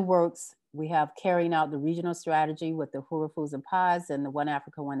 In the works, we have carrying out the regional strategy with the Uhuru Foods and Pies and the One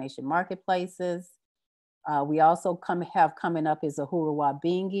Africa, One Nation marketplaces. We also have coming up is Uhuru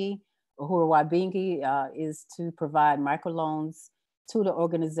Wabingi. Uhuru Wabingi is to provide microloans to the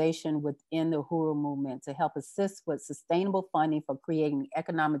organization within the Uhuru movement to help assist with sustainable funding for creating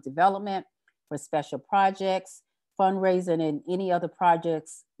economic development, for special projects, fundraising, and any other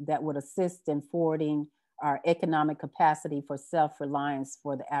projects that would assist in forwarding our economic capacity for self-reliance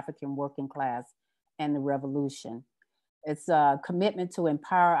for the African working class and the revolution. It's a commitment to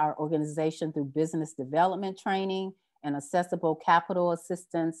empower our organization through business development training and accessible capital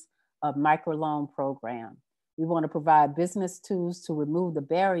assistance of microloan program. We want to provide business tools to remove the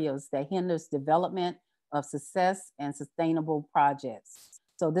barriers that hinders development of success and sustainable projects.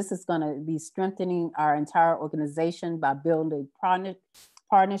 So this is going to be strengthening our entire organization by building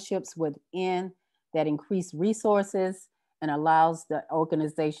partnerships within that increase resources and allows the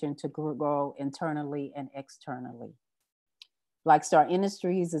organization to grow internally and externally. Black Star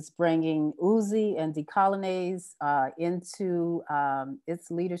Industries is bringing Uzi and Decolonize into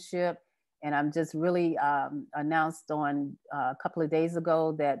its leadership. And I'm just really announced on a couple of days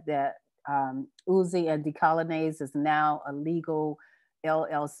ago that Uzi and Decolonize is now a legal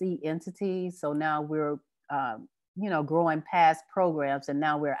LLC entity. So now we're growing past programs, and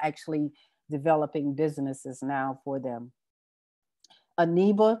now we're actually developing businesses now for them.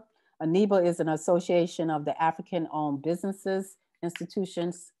 ANIBA is an association of the African-owned businesses,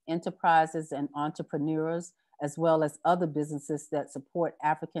 institutions, enterprises, and entrepreneurs, as well as other businesses that support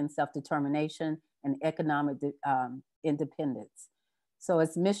African self-determination and economic independence. So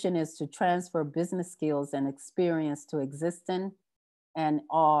its mission is to transfer business skills and experience to existing and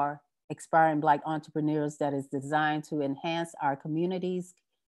are aspiring Black entrepreneurs that is designed to enhance our community's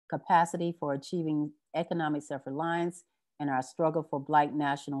capacity for achieving economic self-reliance and our struggle for Black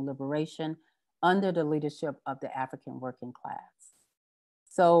national liberation under the leadership of the African working class.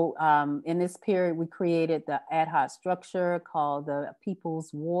 So in this period, we created the ad hoc structure called the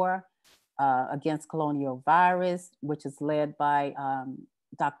People's War Against Colonial Virus, which is led by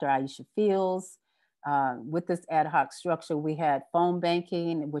Dr. Aisha Fields. With this ad hoc structure, we had phone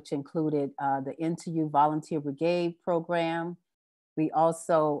banking, which included the NTU Volunteer Brigade program. We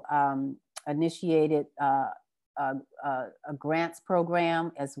also initiated a grants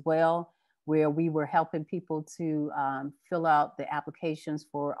program as well, where we were helping people to fill out the applications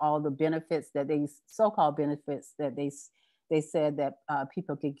for all the benefits that so-called benefits that they said that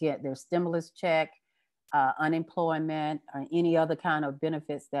people could get, their stimulus check, unemployment, or any other kind of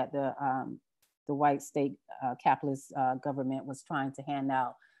benefits that the white state capitalist government was trying to hand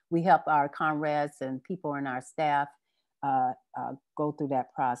out. We help our comrades and people in our staff go through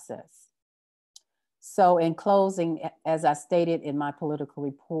that process. So in closing, as I stated in my political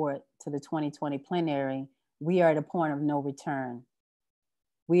report to the 2020 plenary, we are at a point of no return.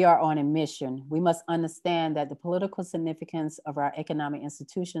 We are on a mission. We must understand that the political significance of our economic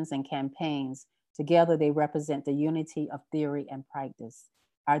institutions and campaigns, together they represent the unity of theory and practice.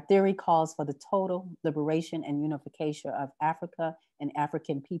 Our theory calls for the total liberation and unification of Africa and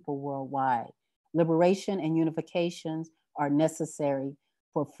African people worldwide. Liberation and unifications are necessary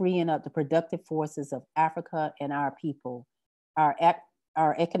for freeing up the productive forces of Africa and our people.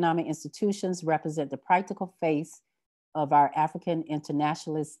 Our economic institutions represent the practical face of our African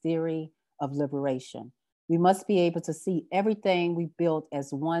internationalist theory of liberation. We must be able to see everything we built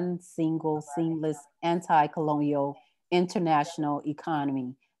as one single, seamless, anti-colonial international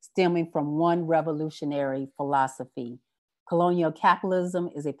economy stemming from one revolutionary philosophy. Colonial capitalism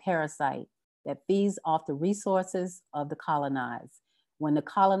is a parasite that feeds off the resources of the colonized. When the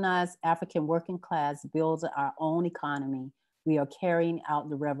colonized African working class builds our own economy, we are carrying out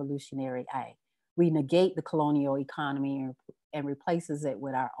the revolutionary act. We negate the colonial economy and replaces it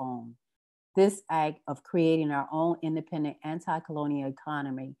with our own. This act of creating our own independent anti-colonial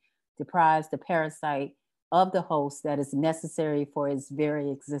economy deprives the parasite of the host that is necessary for its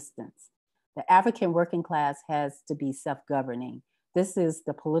very existence. The African working class has to be self-governing. This is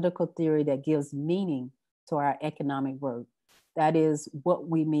the political theory that gives meaning to our economic work. That is what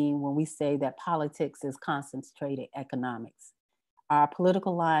we mean when we say that politics is concentrated economics. Our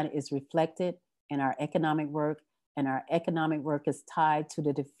political line is reflected in our economic work, and our economic work is tied to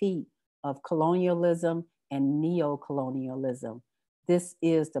the defeat of colonialism and neo-colonialism. This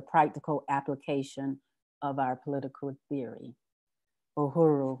is the practical application of our political theory.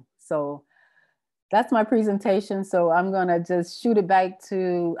 Uhuru. So that's my presentation. So I'm gonna just shoot it back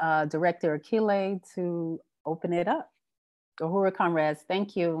to Director Akile to open it up. Uhuru, comrades,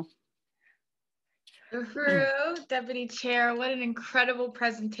 thank you. Uhuru, Deputy Chair, what an incredible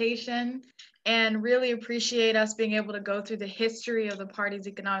presentation, and really appreciate us being able to go through the history of the party's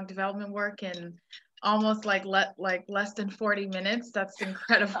economic development work and almost like less than 40 minutes. That's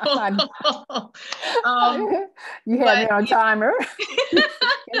incredible. You had me on timer.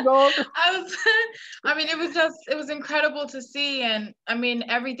 I mean, it was incredible to see. And I mean,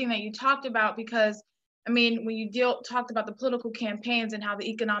 everything that you talked about, because I mean, when you talked about the political campaigns and how the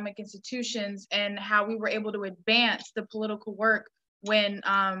economic institutions and how we were able to advance the political work when,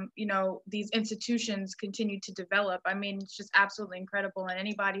 you know, these institutions continue to develop. I mean, it's just absolutely incredible. And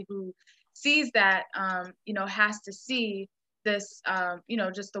anybody who sees that, you know, has to see this, you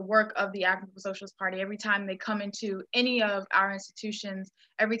know, just the work of the African People's Socialist Party. Every time they come into any of our institutions,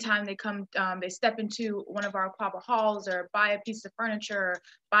 every time they come, they step into one of our Aquaba halls or buy a piece of furniture, or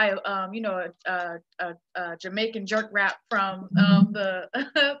buy, you know, a Jamaican jerk wrap from the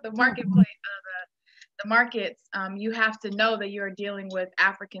the marketplace, the markets, you have to know that you're dealing with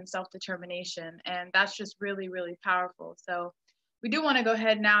African self-determination, and that's just really, really powerful. So we do want to go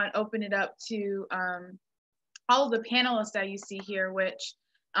ahead now and open it up to all of the panelists that you see here, which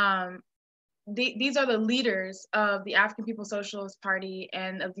these are the leaders of the African People's Socialist Party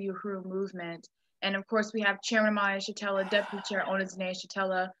and of the Uhuru movement. And of course, we have Chairman Amali Yeshitela, Deputy Chair Zene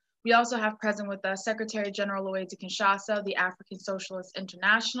Yeshitela. We also have present with us Secretary General Luwezi Kinshasa, the African Socialist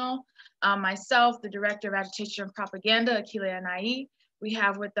International, myself, the Director of Agitation and Propaganda, Akile Anai. We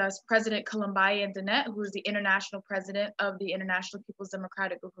have with us President Kalambayi Andenet, who is the International President of the International People's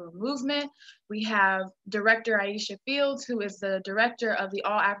Democratic Uhuru Movement. We have Director Aisha Fields, who is the Director of the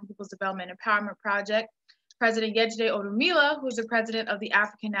All African People's Development Empowerment Project. President Yejide Orunmila, who is the President of the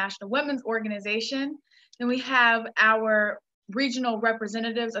African National Women's Organization. Then we have our regional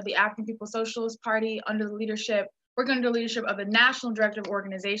representatives of the African People's Socialist Party working under the leadership of the National Director of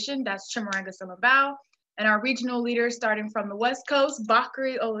Organization, that's Chimurenga. And our regional leaders, starting from the West Coast,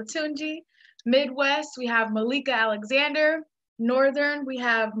 Bakari Oluntunji. Midwest, we have Malika Alexander. Northern, we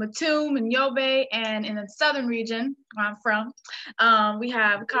have Matumb and Yobe. And in the Southern region, where I'm from, we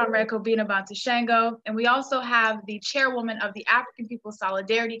have Comrade Kobina Bantushango. And we also have the chairwoman of the African People's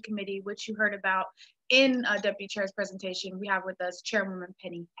Solidarity Committee, which you heard about in Deputy Chair's presentation. We have with us Chairwoman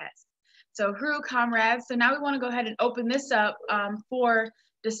Penny Hess. So Uhuru, comrades, so now we want to go ahead and open this up for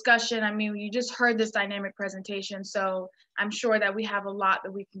discussion. I mean, you just heard this dynamic presentation, so I'm sure that we have a lot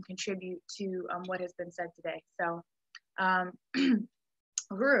that we can contribute to what has been said today. So,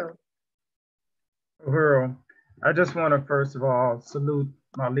 Uhuru. Uhuru, I just want to first of all salute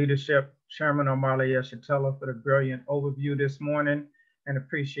my leadership, Chairman Amali Yeshitela, for the brilliant overview this morning, and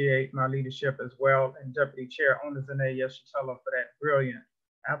appreciate my leadership as well, and Deputy Chair Zene Yeshitela for that brilliant,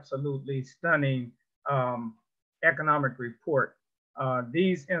 absolutely stunning economic report.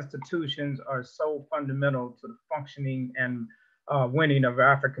 These institutions are so fundamental to the functioning and winning of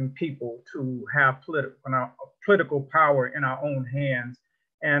African people to have political power in our own hands.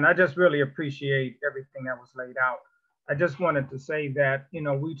 And I just really appreciate everything that was laid out. I just wanted to say that, you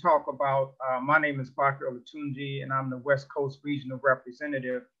know, we talk about, my name is Bakari Oluntunji, and I'm the West Coast Regional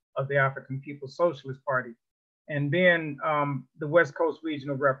Representative of the African People's Socialist Party. And being the West Coast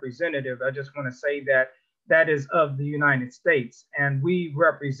Regional Representative, I just want to say that that is of the United States, and we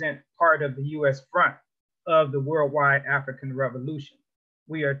represent part of the US front of the worldwide African revolution.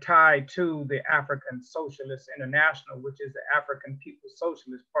 We are tied to the African Socialist International, which is the African People's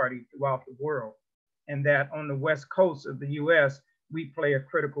Socialist Party throughout the world. And that on the West Coast of the US, we play a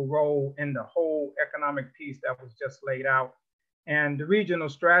critical role in the whole economic piece that was just laid out. And the regional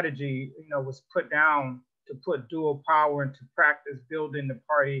strategy, you know, was put down to put dual power into practice, building the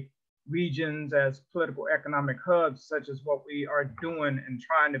party regions as political economic hubs, such as what we are doing and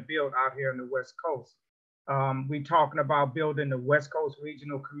trying to build out here in the West Coast. We're talking about building the West Coast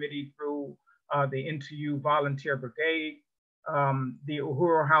Regional Committee through the NTU Volunteer Brigade, the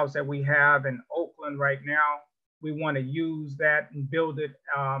Uhuru House that we have in Oakland right now. We want to use that and build it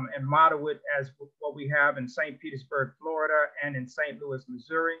and model it as what we have in St. Petersburg, Florida, and in St. Louis,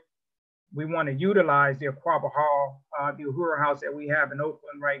 Missouri. We want to utilize the Aquaba Hall, the Uhuru House that we have in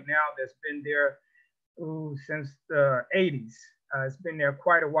Oakland right now that's been there since the 80s. It's been there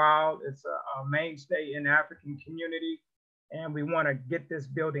quite a while. It's a mainstay in the African community, and we want to get this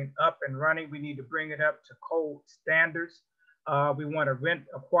building up and running. We need to bring it up to code standards. We want to rent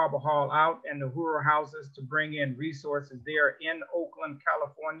Aquaba Hall out and the Uhuru houses to bring in resources there in Oakland,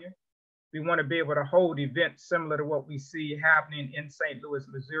 California. We want to be able to hold events similar to what we see happening in St. Louis,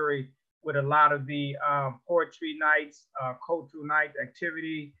 Missouri, with a lot of the poetry nights, cultural night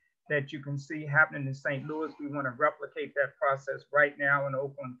activity that you can see happening in St. Louis. We want to replicate that process right now in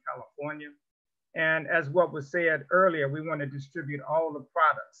Oakland, California. And as what was said earlier, we want to distribute all the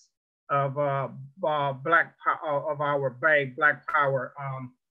products of our Black Power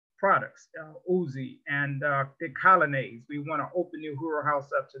products, Uzi and the colonnades. We want to open the Uhuru House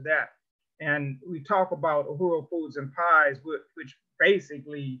up to that. And we talk about Uhuru Foods and Pies, which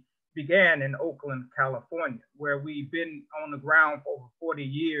basically began in Oakland, California, where we've been on the ground for over 40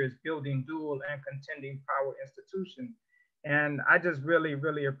 years building dual and contending power institutions. And I just really,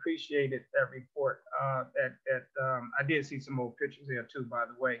 really appreciated that report. I did see some old pictures there too, by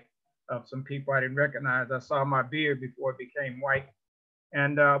the way, of some people I didn't recognize. I saw my beard before it became white.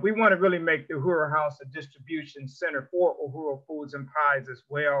 And we want to really make the Uhuru House a distribution center for Uhuru Foods and Pies as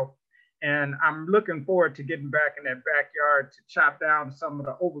well. And I'm looking forward to getting back in that backyard to chop down some of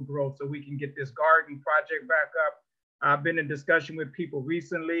the overgrowth so we can get this garden project back up. I've been in discussion with people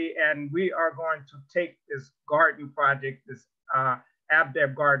recently, and we are going to take this garden project, this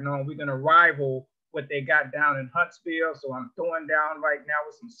ABDEP garden on. We're going to rival what they got down in Huntsville. So I'm throwing down right now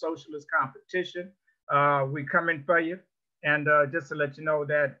with some socialist competition. We coming for you. And just to let you know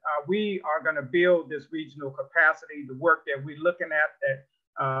that we are going to build this regional capacity, the work that we're looking at that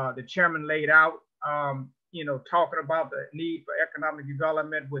the chairman laid out, talking about the need for economic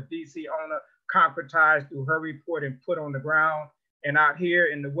development with DC owner concretized through her report and put on the ground. And out here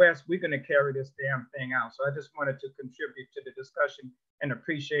in the West, we're going to carry this damn thing out. So I just wanted to contribute to the discussion and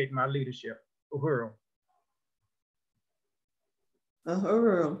appreciate my leadership. Uhuru.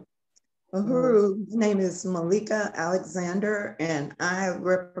 Uhuru. Uhuru, my name is Malika Alexander, and I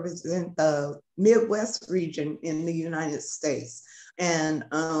represent the Midwest region in the United States. And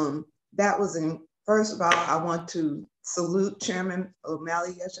that was first of all, I want to salute Chairman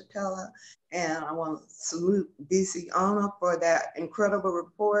O'Malley Yeshitela, and I want to salute DC owner for that incredible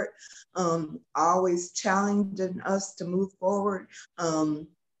report, always challenging us to move forward.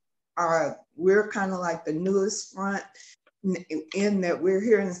 We're kind of like the newest front in that we're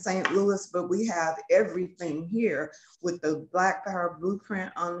here in St. Louis, but we have everything here with the Black Power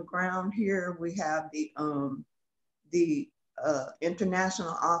blueprint on the ground here. We have the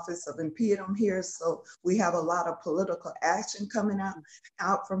International Office of Impedum here. So we have a lot of political action coming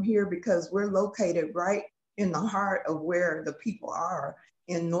out from here because we're located right in the heart of where the people are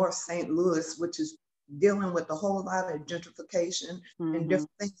in North St. Louis, which is dealing with a whole lot of gentrification and different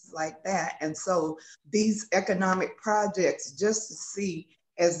things like that. And so these economic projects, just to see,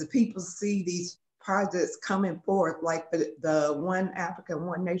 as the people see these projects coming forth, like the One Africa,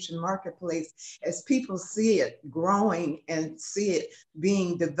 One Nation Marketplace, as people see it growing and see it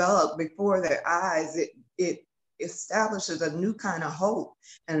being developed before their eyes, it establishes a new kind of hope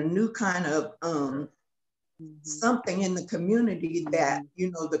and a new kind of something in the community that,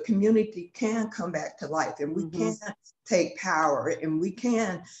 the community can come back to life, and we can take power, and we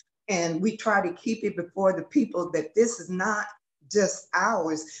try to keep it before the people that this is not just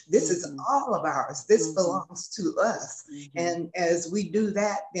ours, this is all of ours, this belongs to us. And as we do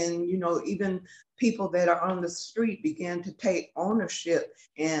that, then, even people that are on the street begin to take ownership.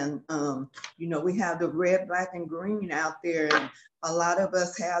 And, we have the red, black, and green out there. And a lot of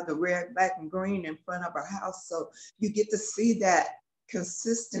us have the red, black, and green in front of our house. So you get to see that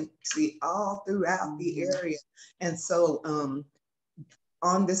consistency all throughout the area. And so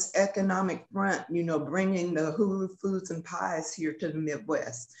on this economic front, bringing the Uhuru Foods and Pies here to the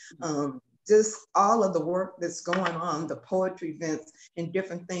Midwest, just all of the work that's going on, the poetry events and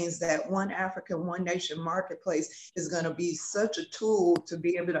different things, that One Africa, One Nation Marketplace is going to be such a tool to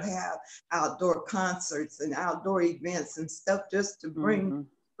be able to have outdoor concerts and outdoor events and stuff, just to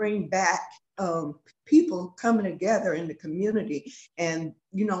bring back people coming together in the community, and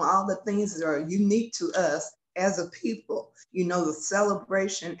all the things that are unique to us as a people, the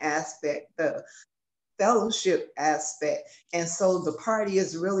celebration aspect, the fellowship aspect. And so the party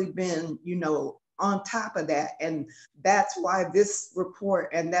has really been, on top of that. And that's why this report,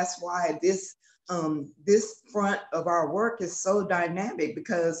 and that's why this front of our work is so dynamic,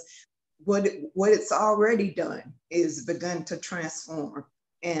 because what it's already done is begun to transform.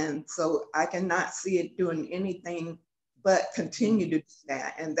 And so I cannot see it doing anything but continue to do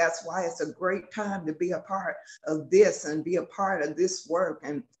that. And that's why it's a great time to be a part of this and be a part of this work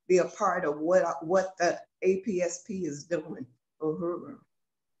and be a part of what the APSP is doing. Uhuru.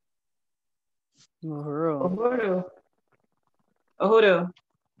 Uhuru.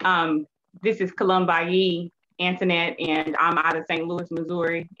 Uhuru. This is Kalambayi, Andenet, and I'm out of St. Louis,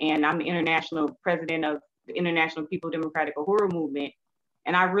 Missouri, and I'm the international president of the International People Democratic Uhuru Movement.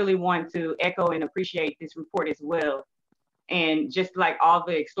 And I really want to echo and appreciate this report as well. And just like all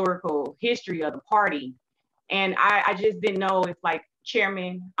the historical history of the party. And I just didn't know if like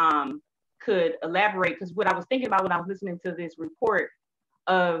Chairman could elaborate, because what I was thinking about when I was listening to this report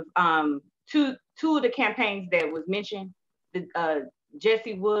of two of the campaigns that was mentioned, the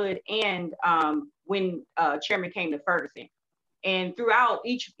Jesse Wood and when Chairman came to Ferguson. And throughout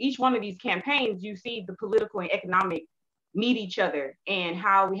each one of these campaigns, you see the political and economic meet each other and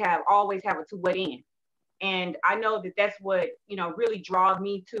how we always have a to what end. And I know that that's what, really draws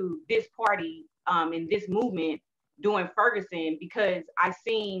me to this party and this movement during Ferguson, because I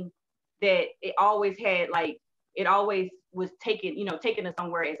seen that it always was taking us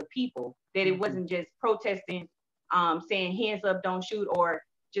somewhere as a people, that it wasn't just protesting, saying hands up, don't shoot, or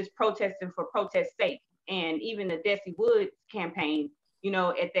just protesting for protest's sake. And even the Jesse Wood campaign,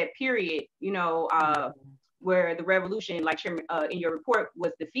 at that period, where the revolution, like Chairman, in your report,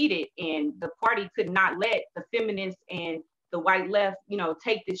 was defeated, and the party could not let the feminists and the white left,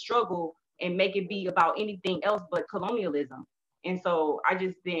 take this struggle and make it be about anything else but colonialism. And so I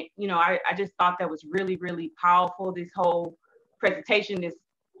just I just thought that was really, really powerful, this whole presentation, this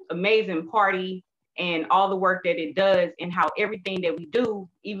amazing party, and all the work that it does, and how everything that we do,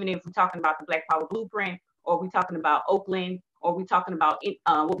 even if we're talking about the Black Power Blueprint, or we're talking about Oakland, or we're talking about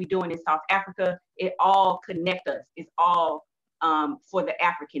what we're doing in South Africa, it all connects us. It's all for the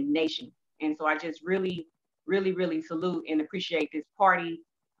African nation. And so I just really, really, really salute and appreciate this party,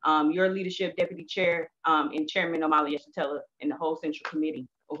 your leadership, Deputy Chair, and Chairman Omali Yeshitela, and the whole Central Committee,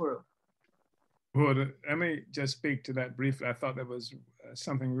 Uhuru. Well, let me just speak to that briefly. I thought that was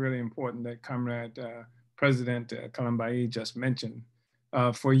something really important that Comrade President Kalambayi just mentioned.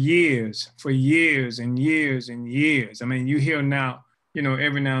 For years and years and years. I mean, you hear now,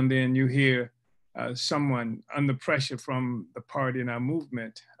 every now and then you hear someone under pressure from the party and our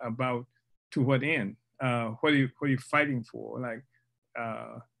movement about to what end? What are you fighting for? Like,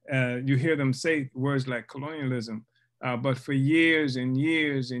 you hear them say words like colonialism, but for years and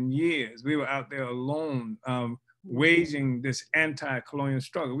years and years, we were out there alone, waging this anti-colonial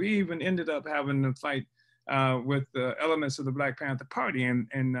struggle. We even ended up having to fight with the elements of the Black Panther Party in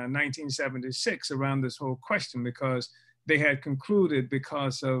 1976 around this whole question, because they had concluded,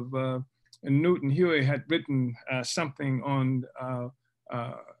 because of Newton Huey had written something on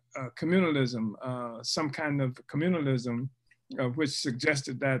communalism, some kind of communalism, which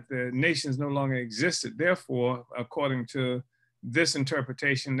suggested that the nations no longer existed. Therefore, according to this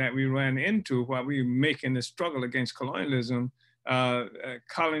interpretation that we ran into while we were making the struggle against colonialism,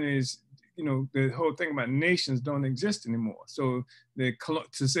 colonies, the whole thing about nations don't exist anymore. So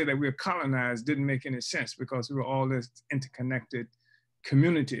to say that we're colonized didn't make any sense, because we were all this interconnected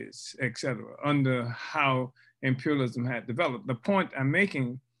communities, et cetera, under how imperialism had developed. The point I'm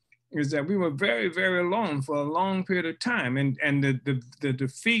making is that we were very, very alone for a long period of time. And the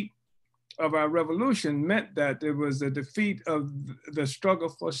defeat of our revolution meant that there was a defeat of the struggle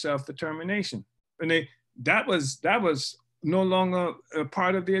for self-determination. And that was no longer a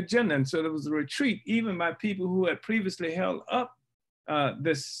part of the agenda. And so there was a retreat, even by people who had previously held up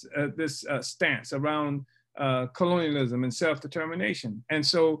this stance around colonialism and self-determination. And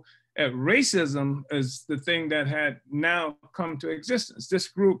so racism is the thing that had now come to existence. This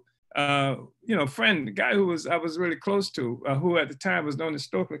group, friend, the guy who I was really close to, who at the time was known as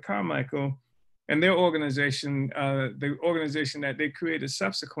Stokely Carmichael, and their organization, the organization that they created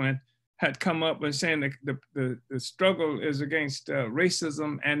subsequent, had come up with saying that the struggle is against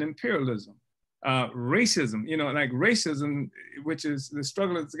racism and imperialism. Racism, like racism, which is the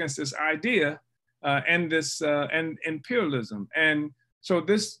struggle is against this idea and this and imperialism. And so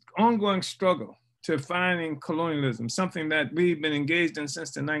this ongoing struggle to finding colonialism, something that we've been engaged in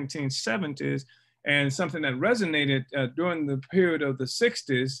since the 1970s, and something that resonated during the period of the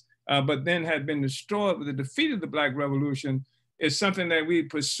 60s, but then had been destroyed with the defeat of the Black Revolution, is something that we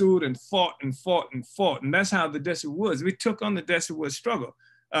pursued and fought and fought and fought. And that's how the Jesse Woods, we took on the Jesse Woods struggle.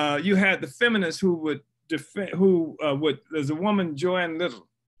 You had the feminists who would defend, there's a woman, Joanne Little,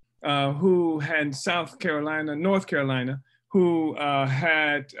 who had North Carolina, who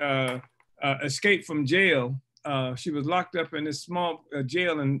had escaped from jail. She was locked up in this small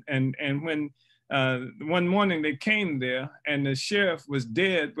jail, and when one morning they came there and the sheriff was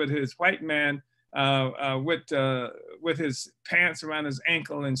dead with his white man with his pants around his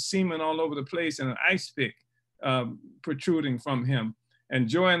ankle and semen all over the place and an ice pick protruding from him. And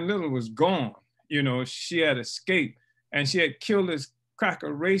Joanne Little was gone. She had escaped, and she had killed this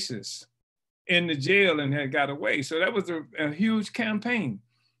cracker racist in the jail and had got away. So that was a huge campaign.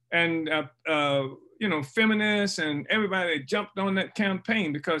 And feminists and everybody jumped on that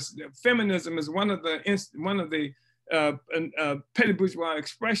campaign, because feminism is one of the petty bourgeois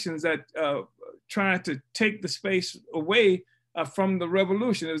expressions that tried to take the space away from the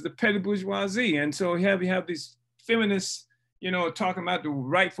revolution. It was the petty bourgeoisie. And so you have these feminists, talking about the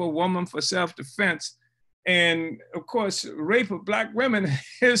right for woman for self-defense, And of course, rape of Black women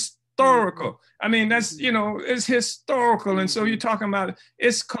is historical. I mean, that's, you know, it's historical. And so you're talking about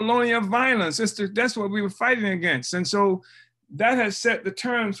it's colonial violence. That's what we were fighting against. And so that has set the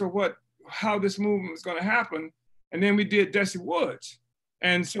terms for how this movement is going to happen. And then we did Desi Woods.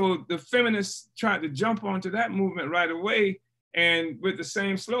 And so the feminists tried to jump onto that movement right away. And with the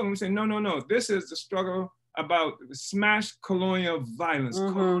same slogan, we say, no, no, no, this is the struggle about smash colonial violence.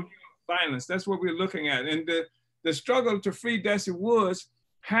 Colonial violence, that's what we're looking at. And the struggle to free Desi Woods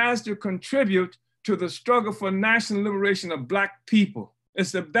has to contribute to the struggle for national liberation of Black people.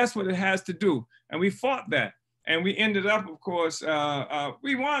 That's what it has to do. And we fought that. And we ended up, of course,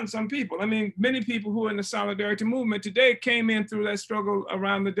 we won some people. I mean, many people who are in the solidarity movement today came in through that struggle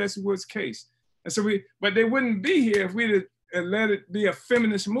around the Desi Woods case. And so but they wouldn't be here if we'd let it be a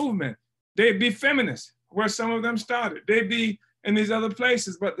feminist movement. They'd be feminists, where some of them started. They'd be in these other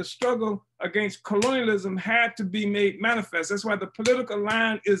places, but the struggle against colonialism had to be made manifest. That's why the political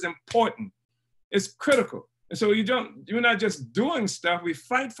line is important. It's critical. And so you're not just doing stuff, we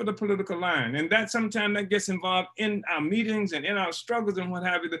fight for the political line. And that sometimes that gets involved in our meetings and in our struggles and what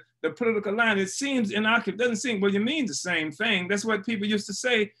have you, the political line. It seems innocuous, it doesn't seem, well, you mean the same thing. That's what people used to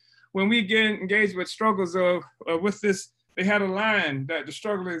say when we get engaged with struggles with this. They had a line that the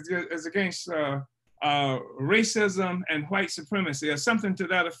struggle is against racism and white supremacy or something to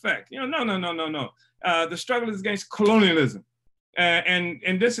that effect. You know, no. The struggle is against colonialism.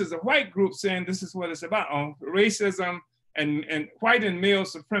 And this is a white group saying this is what it's about, racism and white and male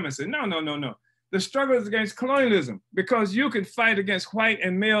supremacy. No. The struggle is against colonialism because you can fight against white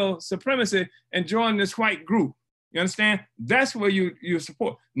and male supremacy and join this white group. You understand? That's where you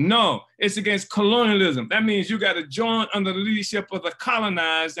support. No, it's against colonialism. That means you got to join under the leadership of the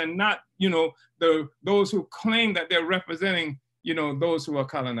colonized and not, you know, those who claim that they're representing, you know, those who are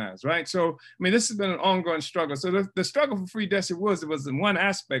colonized, right? So, I mean, this has been an ongoing struggle. So the struggle for free Desi Woods was one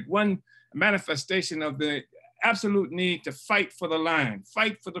aspect, one manifestation of the absolute need to fight for the line,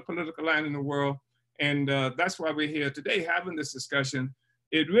 fight for the political line in the world. And that's why we're here today having this discussion.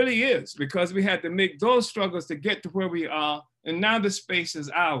 It really is, because we had to make those struggles to get to where we are. And now the space is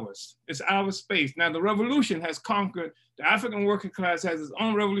ours. It's our space. Now the revolution has conquered. The African working class has its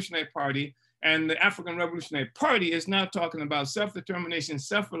own revolutionary party. And the African Revolutionary Party is now talking about self-determination,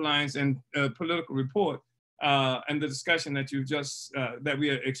 self-reliance, and political report, and the discussion that that we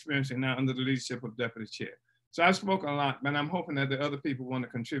are experiencing now under the leadership of Deputy Chair. So I've spoken a lot, but I'm hoping that the other people want to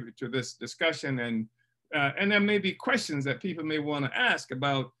contribute to this discussion, and there may be questions that people may want to ask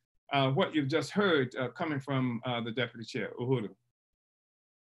about what you've just heard coming from the Deputy Chair, Uhuru.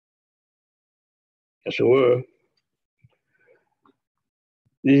 Yes, sure.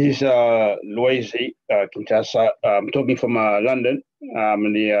 This is Luwezi, Kinshasa. I'm talking from London.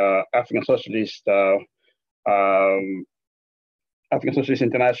 I'm the African Socialist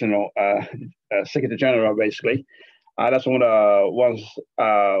International Secretary General, basically. That's one of the ones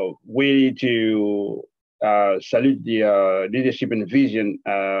really to salute the leadership and vision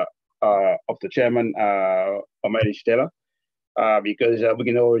of the chairman, Yeshitela, because we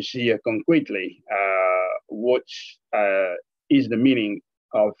can always see concretely what is the meaning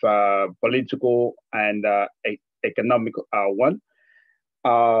of political and economic one.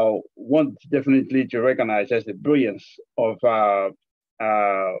 Want definitely to recognize as the brilliance of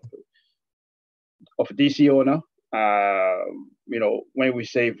DC owner. You know, when we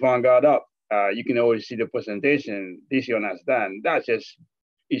say vanguard up, you can always see the presentation DC owner has done. That's just,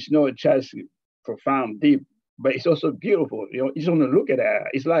 it's not just profound, deep, but it's also beautiful. You know, you just want to look at that.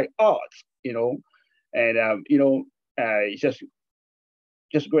 It's like art, you know, and you know, it's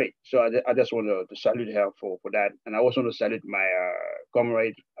just great. So I just want to salute her for that. And I also want to salute my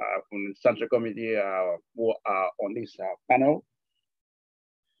comrades from the Central Committee who are on this panel.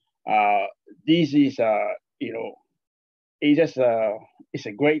 This is, you know, it's just, it's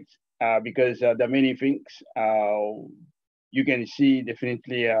a great, because there are many things. You can see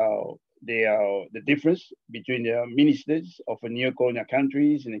definitely the difference between the ministers of neo-colonial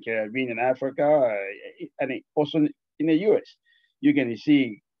countries in the Caribbean and Africa, and also in the US. You can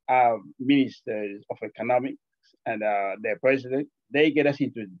see ministers of economics and their president, they get us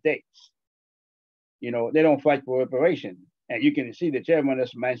into dates. You know, they don't fight for reparation. And you can see the chairman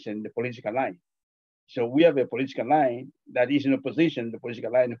has mentioned the political line. So we have a political line that is in opposition to the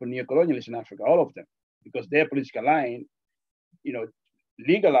political line for neo-colonialists in Africa, all of them, because their political line, you know,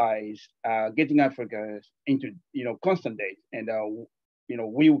 legalize getting Africans into, you know, constant date. And, you know,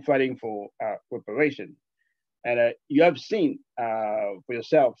 we were fighting for reparation. And you have seen for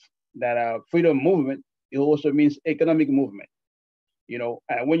yourself that freedom movement, it also means economic movement. You know,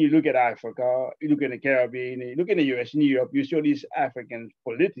 and when you look at Africa, you look in the Caribbean, you look in the US and Europe, you see all these African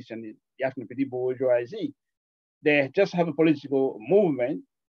politicians, the African petit bourgeoisie, they just have a political movement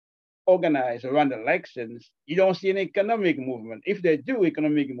organized around elections. You don't see an economic movement. If they do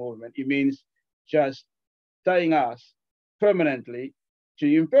economic movement, it means just tying us permanently to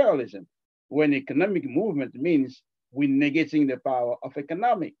imperialism. When economic movement means we're negating the power of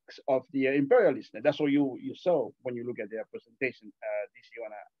economics of the imperialists. That's what you saw when you look at their presentation this year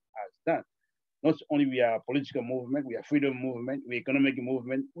has done. Not only we are a political movement, we are freedom movement, we are economic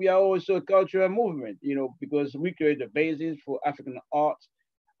movement, we are also a cultural movement, you know, because we create the basis for African art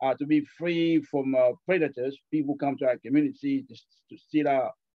to be free from predators. People come to our community to steal our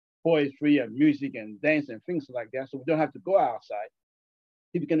poetry and music and dance and things like that. So we don't have to go outside.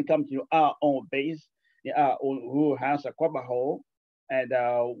 People can come to our own base, in our own rural house, a Kwaba hole, and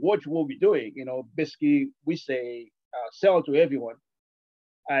what we'll be doing, you know, basically we say sell to everyone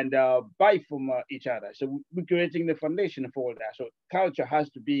and buy from each other. So we're creating the foundation for all that. So culture has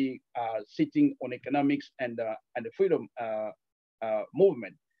to be sitting on economics and the freedom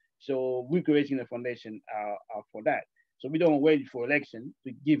movement. So we're creating the foundation for that. So we don't wait for election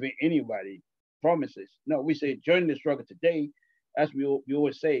to give anybody promises. No, we say join the struggle today. As we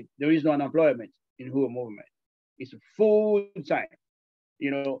always say, there is no unemployment in Uhuru movement. It's full time, you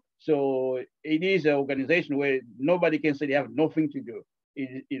know. So it is an organization where nobody can say they have nothing to do.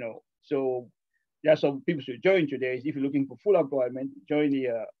 You know, so that's how people should join today. If you're looking for full employment, join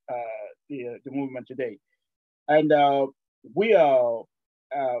the movement today. And we are.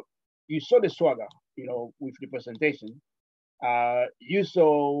 You saw the swagger, you know, with the presentation. You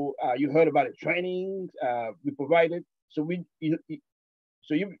saw, you heard about the training we provided. So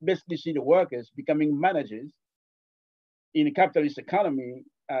so you basically see the workers becoming managers in a capitalist economy.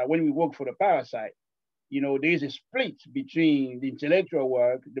 When we work for the parasite, you know, there is a split between the intellectual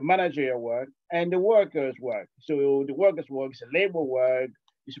work, the managerial work, and the workers' work. So the workers' work is a labor work.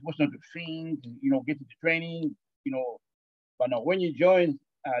 You're supposed not to think, you know, get to the training, you know. But now when you join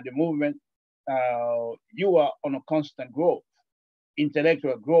the movement, you are on a constant growth,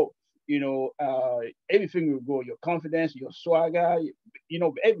 intellectual growth. You know, everything will grow, your confidence, your swagger, you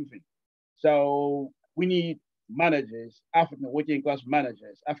know, everything. So we need managers, African working class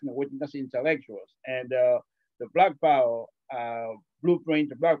managers, African working class intellectuals. And the Black Power blueprint,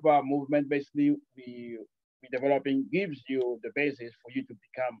 the Black Power movement, basically we developing gives you the basis for you to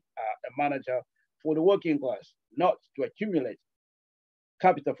become a manager for the working class, not to accumulate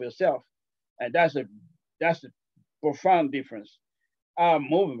capital for yourself. And that's a profound difference. Our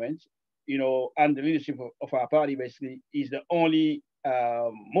movement, you know, and the leadership of our party basically is the only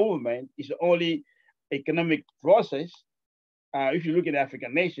movement, is the only economic process, if you look at the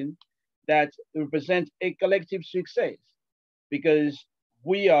African nation, that represents a collective success because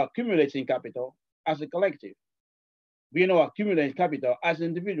we are accumulating capital as a collective. We are not accumulating capital as an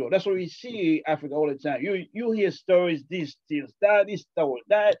individual. That's what we see in Africa all the time. You hear stories, this steals that, this stole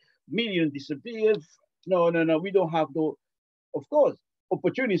that, millions disappeared. No, we don't have to. Of course,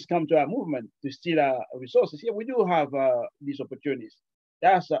 opportunities come to our movement to steal our resources. Yeah, we do have these opportunities.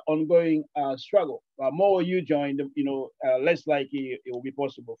 That's an ongoing struggle. More you join, you know, less likely it will be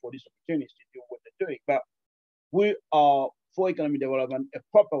possible for these opportunities to do what they're doing. But we are for economic development, a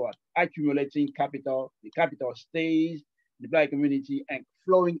proper one, accumulating capital. The capital stays in the Black community and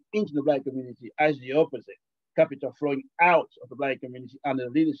flowing into the Black community as the opposite. Capital flowing out of the Black community under the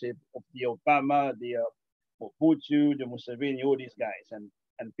leadership of the Obama, the Mobutu, the Museveni, all these guys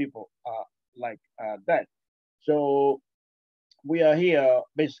and people like that. So we are here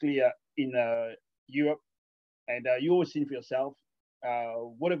basically in Europe, and you all seen for yourself,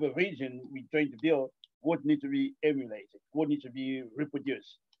 whatever region we're trying to build, what needs to be emulated, what needs to be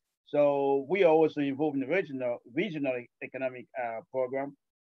reproduced. So we are also involved in the regional economic program,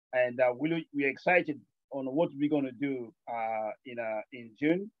 and we're excited on what we're going to do in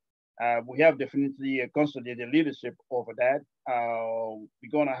June. We have definitely consolidated leadership over that.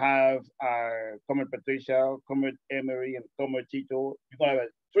 We're going to have our Comrade Patricia, Comrade Emery, and Comrade Tito. We're going to have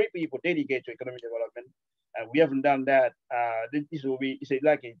 3 people dedicated to economic development. And we haven't done that. This will be, it's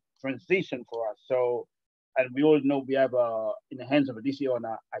like a transition for us. So, and we all know we have in the hands of a DC on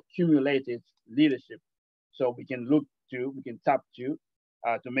accumulated leadership. So we can tap to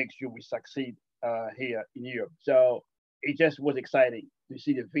make sure we succeed here in Europe. So it just was exciting to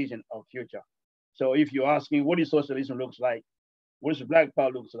see the vision of future. So if you're asking what is socialism looks like, what does the Black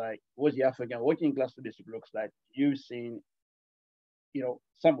Power looks like, what the African working class leadership looks like, you've seen, you know,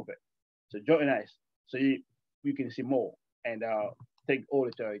 some of it. So join us so you can see more and take all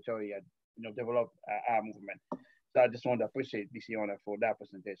the territory and, you know, develop our movement. So I just want to appreciate DC Honor for that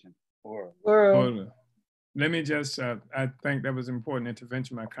presentation. Let me just, I think that was important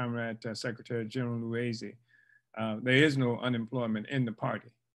intervention by Comrade Secretary General Luwezi. There is no unemployment in the party,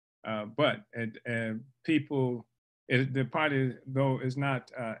 but the party, though, is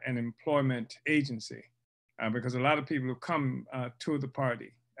not an employment agency, because a lot of people who come to the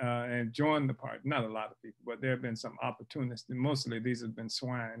party and join the party, not a lot of people, but there have been some opportunists, and mostly these have been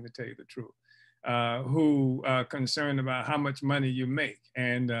swine, to tell you the truth, who are concerned about how much money you make.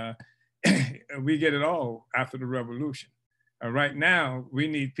 And we get it all after the revolution. Right now, we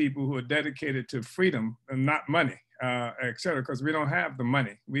need people who are dedicated to freedom and not money, et cetera, because we don't have the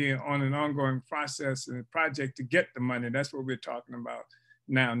money. We are on an ongoing process and project to get the money. That's what we're talking about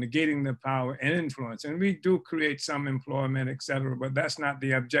now, negating the power and influence. And we do create some employment, et cetera, but that's not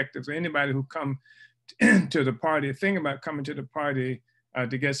the objective. So anybody who come to the party, think about coming to the party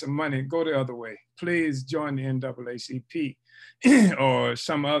to get some money, go the other way. Please join the NAACP or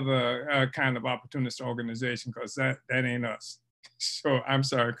some other kind of opportunist organization, because that ain't us. So I'm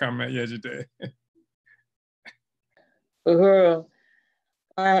sorry, Comrade Yejide. Uhuru,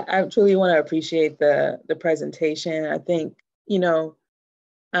 I truly want to appreciate the presentation. I think, you know,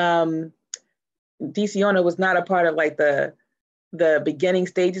 DC Honor was not a part of like the beginning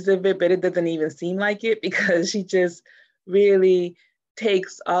stages of it, but it doesn't even seem like it, because she just really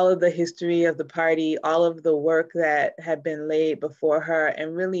takes all of the history of the party, all of the work that had been laid before her,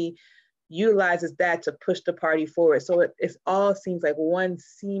 and really utilizes that to push the party forward. So it all seems like one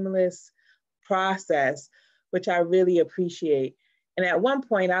seamless process, which I really appreciate. And at one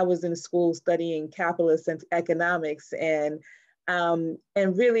point I was in school studying capitalist economics and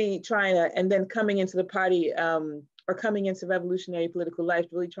really trying to, and then coming into the party or coming into revolutionary political life,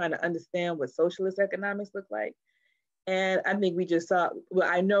 really trying to understand what socialist economics look like. And I think we just saw, well,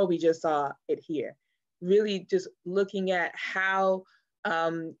 I know we just saw it here, really just looking at how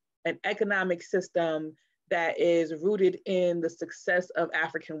an economic system that is rooted in the success of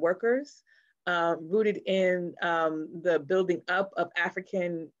African workers, rooted in the building up of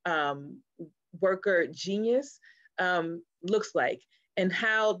African worker genius looks like, and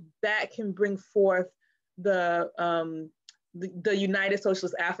how that can bring forth the United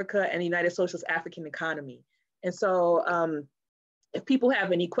Socialist Africa and the United Socialist African economy. And so if people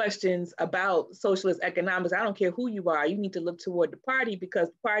have any questions about socialist economics, I don't care who you are, you need to look toward the party, because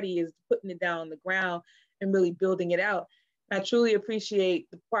the party is putting it down on the ground and really building it out. I truly appreciate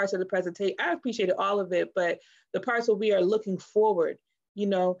the parts of the presentation. I appreciated all of it, but the parts where we are looking forward, you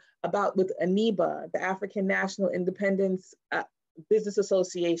know, about with ANIBA, the African National Independence Business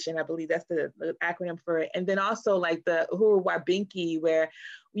Association, I believe that's the acronym for it. And then also like the Uhuru Wabinki, where,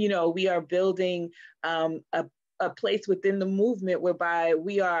 you know, we are building a place within the movement whereby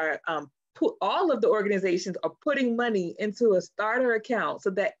we are, all of the organizations are putting money into a starter account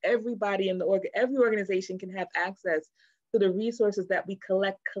so that everybody in every organization can have access to the resources that we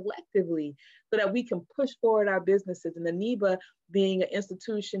collect collectively, so that we can push forward our businesses. And the NIBA being an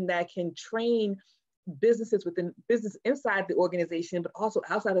institution that can train businesses inside the organization, but also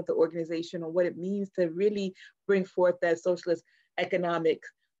outside of the organization, on what it means to really bring forth that socialist economic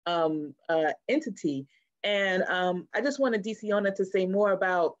entity. And I just wanted DC Honor to say more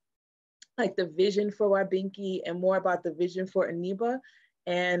about like the vision for Wabinki and more about the vision for ANIBA,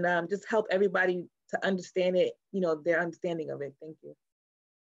 and just help everybody to understand it, you know, their understanding of it. Thank you.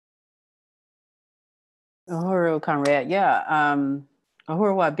 Uhuru, comrade, yeah.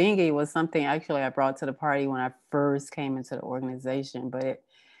 Uhuru Wabingi was something actually I brought to the party when I first came into the organization, but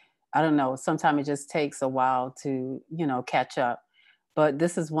I don't know, sometimes it just takes a while to, you know, catch up. But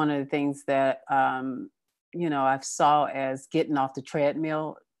this is one of the things that, you know, I've saw as getting off the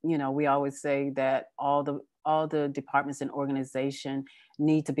treadmill. You know, we always say that all the departments and organization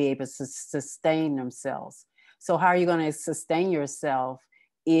need to be able to sustain themselves. So how are you going to sustain yourself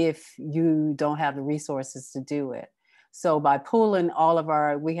if you don't have the resources to do it? So by pooling all of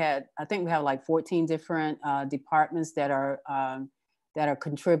our, I think we have like 14 different departments that are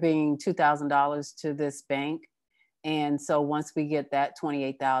contributing $2,000 to this bank. And so once we get that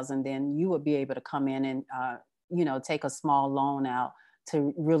 28,000, then you would be able to come in and, you know, take a small loan out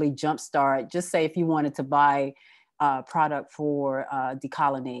to really jumpstart. Just say if you wanted to buy product for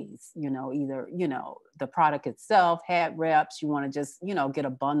decolonize, you know, either, you know, the product itself, hat reps, you want to just, you know, get a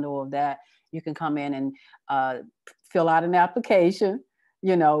bundle of that, you can come in and fill out an application,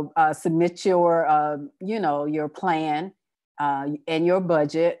 you know, submit your, you know, your plan and your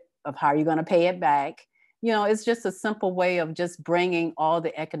budget of how you're going to pay it back. You know, it's just a simple way of just bringing all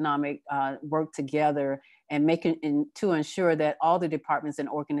the economic work together and making to ensure that all the departments and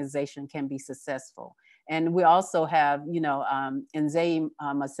organizations can be successful. And we also have, you know, and Zene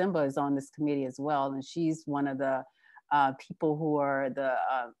Masimba is on this committee as well. And she's one of the people who are the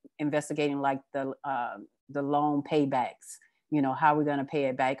investigating like the loan paybacks, you know, how we're going to pay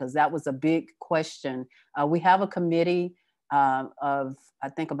it back, because that was a big question. We have a committee of, I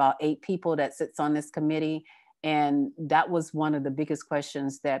think, about 8 people that sits on this committee. And that was one of the biggest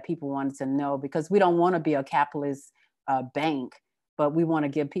questions that people wanted to know, because we don't want to be a capitalist bank, but we want to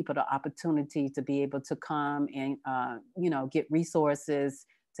give people the opportunity to be able to come and, you know, get resources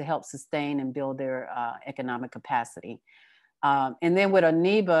to help sustain and build their economic capacity. And then with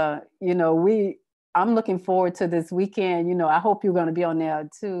ANIBA, you know, I'm looking forward to this weekend. You know, I hope you're going to be on there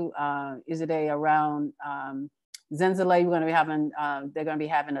too, Yejide, around Zenzele. We're going to be having, they're going to be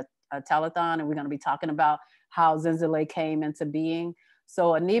having a telethon, and we're going to be talking about how Zenzele came into being.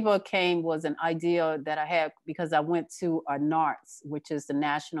 So ANIBA was an idea that I had because I went to NARTS, which is the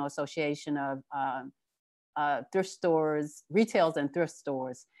National Association of Thrift Stores, Retails and Thrift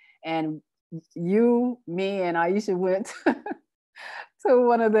Stores. And you, me, and Aisha went to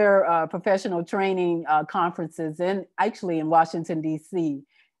one of their professional training conferences, actually in Washington, D.C.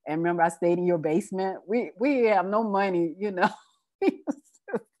 And remember, I stayed in your basement. We have no money, you know.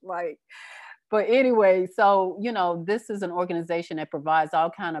 Like, but anyway, so, you know, this is an organization that provides all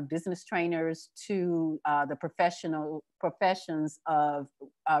kind of business trainers to the professions of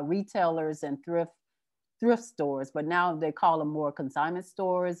retailers and thrift stores, but now they call them more consignment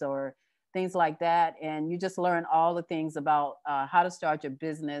stores or things like that. And you just learn all the things about how to start your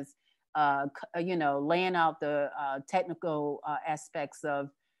business, you know, laying out the technical aspects of,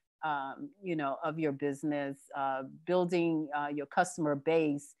 you know, of your business, building your customer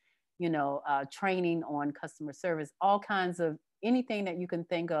base, you know, training on customer service, all kinds of anything that you can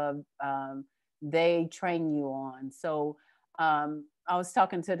think of, they train you on. So I was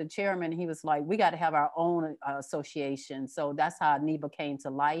talking to the chairman, he was like, we got to have our own association. So that's how ANIBA came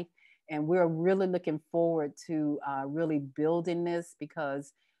to life. And we're really looking forward to really building this,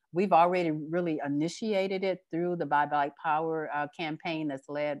 because we've already really initiated it through the Buy Black Power campaign that's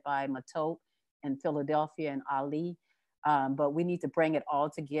led by Matumb in Philadelphia and Ali. But we need to bring it all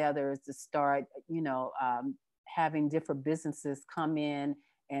together to start, you know, having different businesses come in,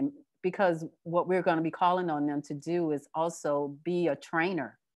 and because what we're going to be calling on them to do is also be a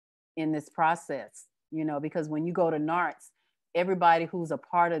trainer in this process, you know, because when you go to NARTS, everybody who's a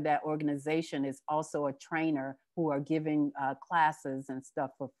part of that organization is also a trainer who are giving classes and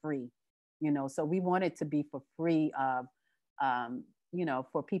stuff for free, you know, so we want it to be for free, you know,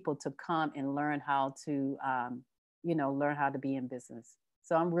 for people to come and learn how to, you know, learn how to be in business.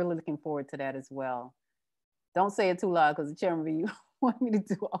 So I'm really looking forward to that as well. Don't say it too loud, because the chairman, you want me to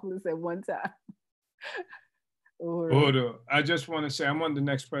do all this at one time. Uhuru, I just want to say, I'm on the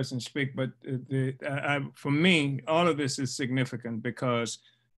next person to speak, but for me, all of this is significant because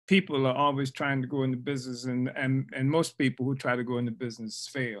people are always trying to go into business, and most people who try to go into business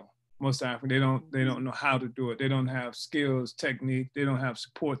fail. Most often, they don't know how to do it. They don't have skills, technique. They don't have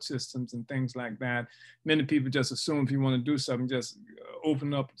support systems and things like that. Many people just assume if you want to do something, just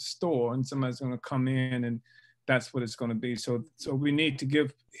open up a store and somebody's going to come in and that's what it's going to be. So we need to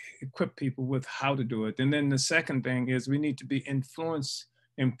equip people with how to do it. And then the second thing is we need to be influencing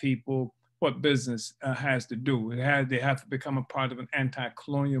people what business has to do. They have to become a part of an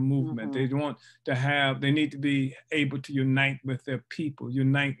anti-colonial movement. Mm-hmm. They need to be able to unite with their people,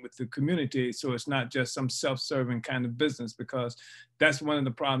 unite with the community. So it's not just some self-serving kind of business, because that's one of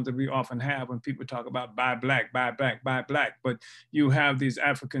the problems that we often have when people talk about buy black, buy black, buy black. But you have these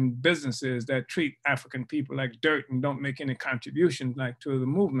African businesses that treat African people like dirt and don't make any contribution like to the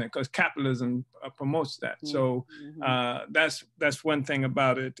movement, because capitalism promotes that. Mm-hmm. So that's one thing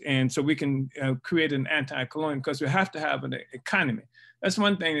about it. And so we can create an anti-colonial, because we have to have an economy. That's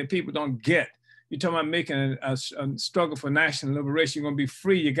one thing that people don't get. You're talking about making a struggle for national liberation. You're going to be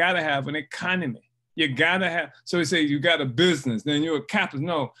free. You got to have an economy. You got to have, so we say you got a business, then you're a capitalist.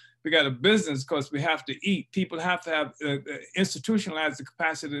 No, we got a business because we have to eat. People have to have institutionalized the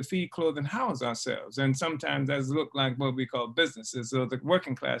capacity to feed, clothe, and house ourselves. And sometimes that look like what we call businesses. So the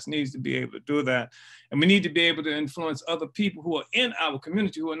working class needs to be able to do that. And we need to be able to influence other people who are in our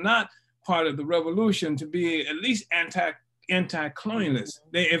community who are not part of the revolution to be at least anti-colonialists.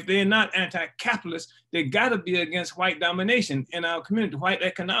 If they're not anti-capitalist, they gotta be against white domination in our community, white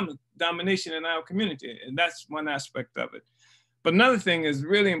economic domination in our community. And that's one aspect of it. But another thing is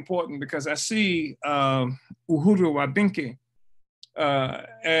really important, because I see Uhuru Wabinki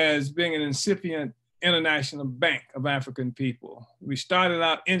as being an incipient international bank of African people. We started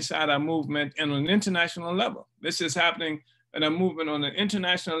out inside our movement and on an international level. This is happening in a movement on an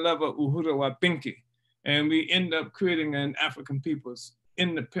international level, Uhuru Wabinki. and we end up creating an African People's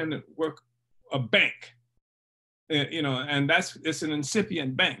Independent a bank. You know, and it's an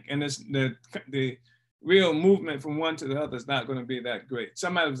incipient bank, and it's the real movement from one to the other is not going to be that great.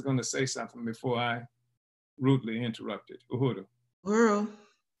 Somebody was going to say something before I rudely interrupted. Uhuru. Uhuru.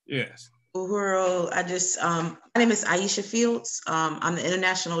 Yes. Uhuru, my name is Aisha Fields. I'm the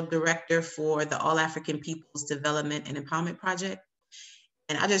International Director for the All African Peoples Development and Empowerment Project.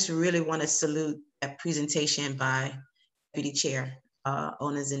 And I just really want to salute that presentation by Deputy Chair,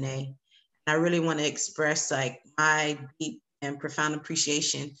 Zene. I really want to express like my deep and profound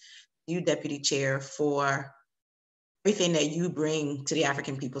appreciation to you, Deputy Chair, for everything that you bring to the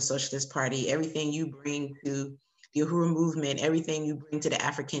African People's Socialist Party, everything you bring to the Uhuru movement, everything you bring to the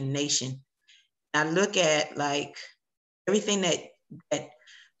African nation. I look at like everything that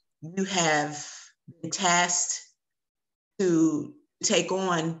you have been tasked to take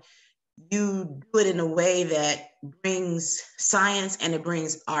on, you do it in a way that brings science and it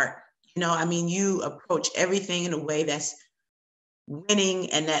brings art. You know, I mean, you approach everything in a way that's winning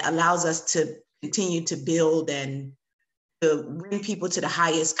and that allows us to continue to build and to bring people to the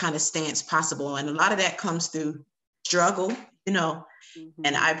highest kind of stance possible. And a lot of that comes through struggle, you know,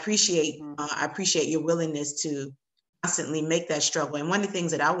 and I appreciate your willingness to constantly make that struggle. And one of the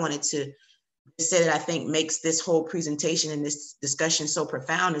things that I wanted to say that I think makes this whole presentation and this discussion so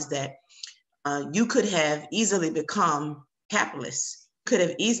profound is that you could have easily become capitalist, could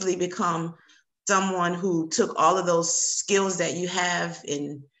have easily become someone who took all of those skills that you have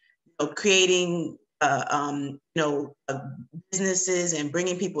in creating businesses and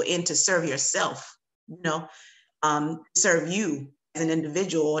bringing people in to serve yourself, serve you as an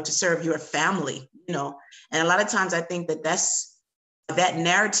individual or to serve your family, you know. And a lot of times I think that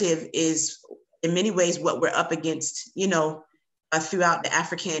narrative is in many ways what we're up against, you know, throughout the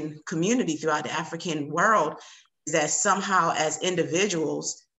African community, throughout the African world, is that somehow as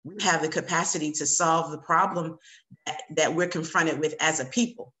individuals, we have the capacity to solve the problem that we're confronted with as a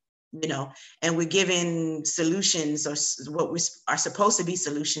people, you know, and we're given solutions or what we are supposed to be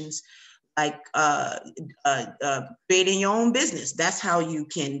solutions, like creating your own business. That's how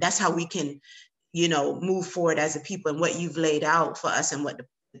we can, you know, move forward as a people. And what you've laid out for us and what the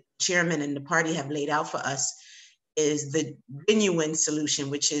chairman and the party have laid out for us is the genuine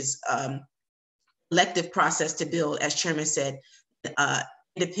solution, which is collective process to build, as chairman said,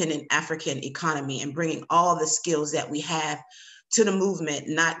 independent African economy and bringing all the skills that we have to the movement,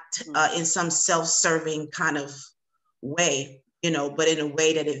 not in some self-serving kind of way, you know, but in a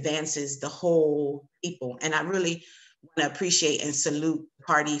way that advances the whole people. And I really want to appreciate and salute the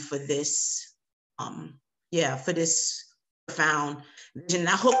party for this, for this profound vision. And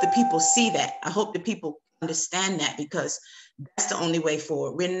I hope the people see that. I hope the people understand that, because that's the only way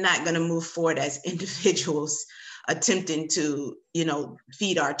forward. We're not going to move forward as individuals attempting to, you know,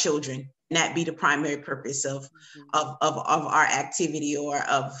 feed our children and that be the primary purpose of our activity or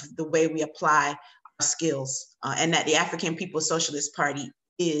of the way we apply our skills, and that the African People's Socialist Party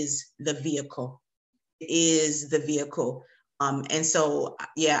is the vehicle. It is the vehicle. And so,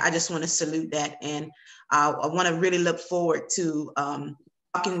 yeah, I just want to salute that. And I want to really look forward to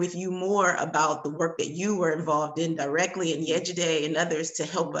talking with you more about the work that you were involved in directly, and Yejide and others, to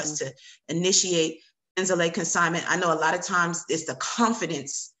help us to initiate NZLA consignment. I know a lot of times it's the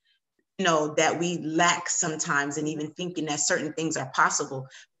confidence, you know, that we lack sometimes in even thinking that certain things are possible.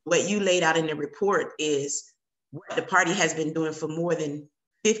 What you laid out in the report is what the party has been doing for more than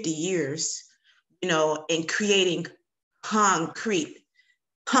 50 years, you know, in creating concrete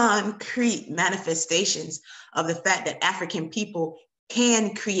manifestations of the fact that African people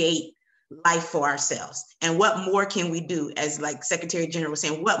can create life for ourselves. And what more can we do? As like Secretary General was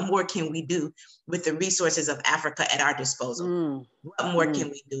saying, what more can we do with the resources of Africa at our disposal? What more can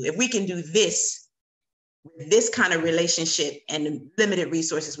we do? If we can do this, with this kind of relationship and the limited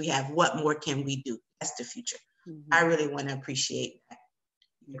resources we have, what more can we do? That's the future. I really want to appreciate that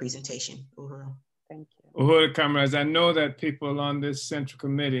presentation. Uhuru. Thank you. Uhuru, comrades, I know that people on this Central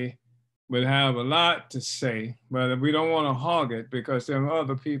Committee would have a lot to say, but we don't want to hog it, because there are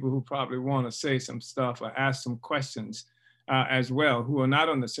other people who probably want to say some stuff or ask some questions as well, who are not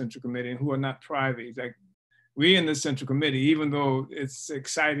on the Central Committee and who are not private. Like we in the Central Committee, even though it's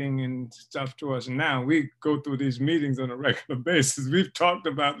exciting and stuff to us now, we go through these meetings on a regular basis. We've talked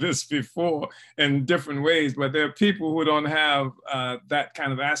about this before in different ways, but there are people who don't have that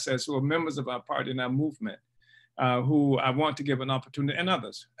kind of access, who are members of our party and our movement, who I want to give an opportunity, and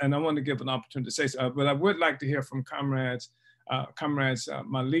others, and I want to give an opportunity to say so. But I would like to hear from comrades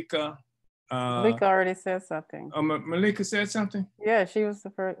Malika. Malika already said something. Malika said something? Yeah, she was the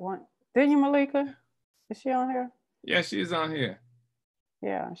first one. Didn't you, Malika? Is she on here? Yeah, she's on here.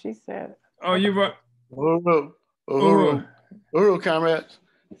 Yeah, she said. Oh, you were. Uhuru, comrades.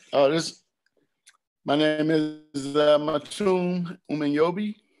 My name is Matumb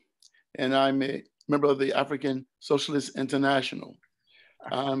Umenyobi, and I'm a member of the African Socialist International.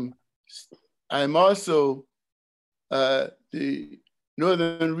 I'm also the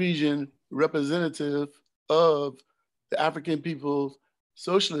Northern Region representative of the African People's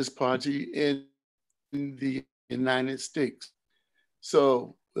Socialist Party in the United States.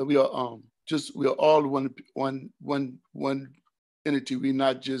 So we are all one entity. We're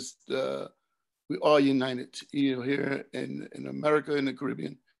not just we are united, here in America, in the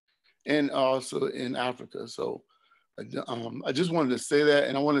Caribbean, and also in Africa. So I just wanted to say that,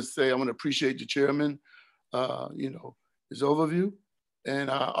 and I want to appreciate the chairman, his overview, and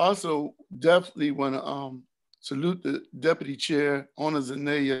I also definitely want to salute the deputy chair, Honor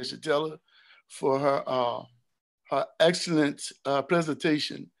Zene Yeshitela, for her excellent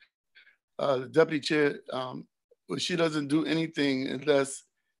presentation. The deputy chair, she doesn't do anything unless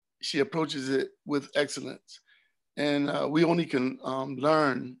she approaches it with excellence. And we only can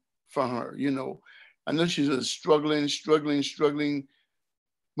learn from her, I know she's a struggling.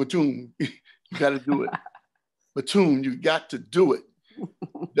 Matumb, you gotta do it. Matumb, you got to do it.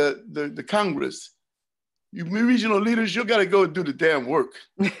 The Congress, you regional leaders, you gotta go do the damn work.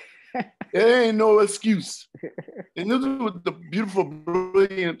 There ain't no excuse. And this is the beautiful,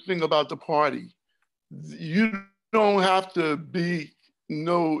 brilliant thing about the party. You don't have to be,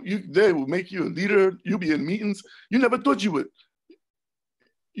 they will make you a leader. You'll be in meetings. You never thought you would.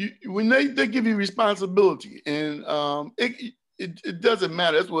 When they give you responsibility, and it doesn't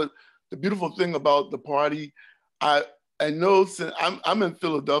matter. That's what the beautiful thing about the party. I know since I'm in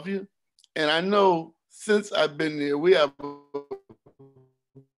Philadelphia, and I know since I've been there, we have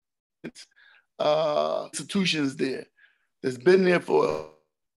institutions there that's been there for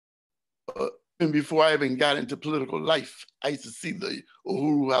and before I even got into political life. I used to see the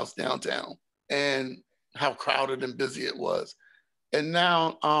Uhuru House downtown and how crowded and busy it was. And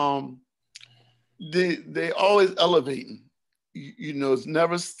now they always elevating. It's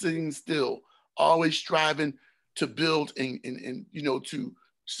never sitting still, always striving to build and to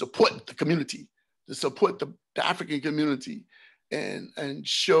support the community, to support the African community, and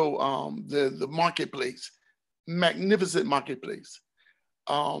show the marketplace, magnificent marketplace.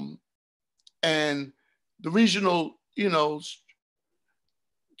 And the regional,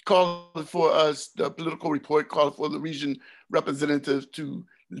 called for us, the political report called for the region representatives to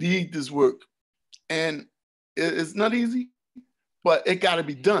lead this work. And it's not easy, but it gotta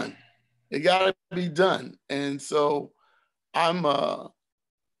be done. It gotta be done. And so I've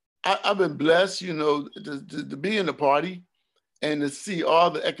been blessed, to be in the party and to see all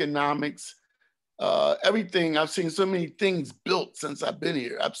the economics, everything. I've seen so many things built since I've been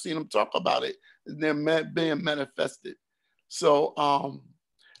here. I've seen them talk about it, and they're being manifested. So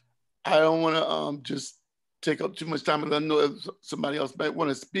I don't want to just take up too much time, and I know if somebody else might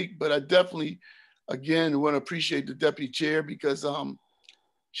want to speak, but I definitely, again, want to appreciate the deputy chair, because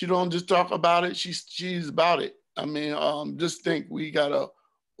she don't just talk about it, she's about it. I mean, just think we got a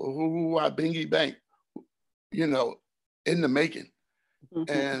Uhuru Bingy Bank, in the making.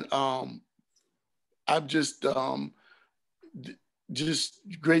 And I'm just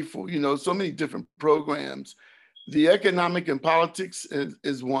grateful, so many different programs. The economic and politics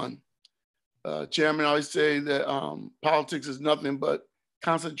is one. Chairman always say that politics is nothing but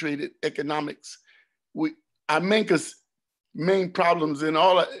concentrated economics. Our main problems in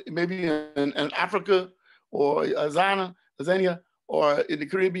maybe in Africa or Azania or in the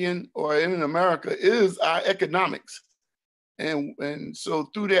Caribbean or in America is our economics. And so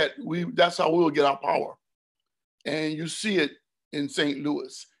through that, that's how we will get our power. And you see it in St.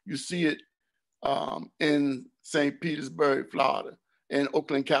 Louis. You see it in St. Petersburg, Florida, in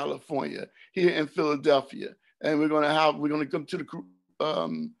Oakland, California, here in Philadelphia. And we're going to come to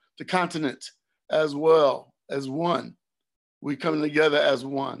the continent as well as one. We're coming together as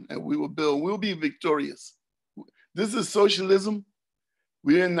one, and we'll be victorious. This is socialism.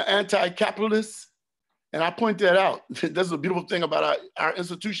 We're in the anti-capitalist. And I point that out. That's the beautiful thing about our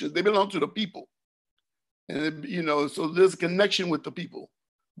institutions. They belong to the people. And, so there's a connection with the people,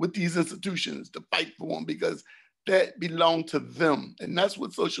 with these institutions to fight for them, because that belong to them. And that's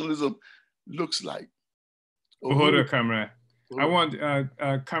what socialism looks like. Uhuru, comrade. I want,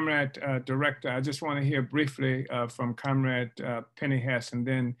 Comrade Director, I just want to hear briefly from Comrade Penny Hess, and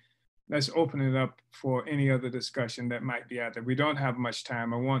then let's open it up for any other discussion that might be out there. We don't have much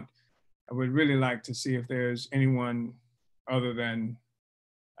time. I would really like to see if there's anyone other than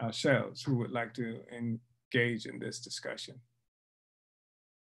ourselves who would like to engage in this discussion.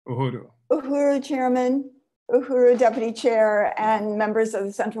 Uhuru. Uhuru, Chairman. Uhuru, Deputy Chair, and members of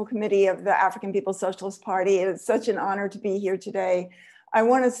the Central Committee of the African People's Socialist Party. It is such an honor to be here today. I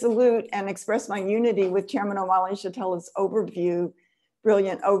want to salute and express my unity with Chairman Omali Yeshitela's overview,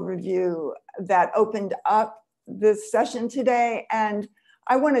 brilliant overview that opened up this session today. And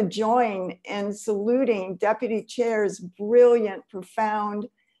I want to join in saluting Deputy Chair's brilliant, profound,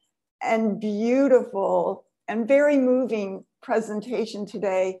 and beautiful and very moving presentation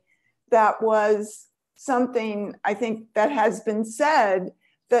today. That was something I think that has been said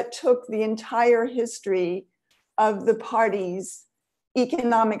that took the entire history of the party's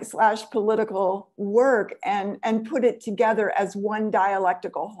economic/political work and put it together as one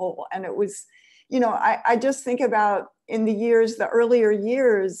dialectical whole. And it was, you know, I just think about in the years, the earlier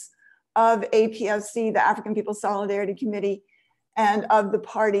years of APSC, the African People's Solidarity Committee, and of the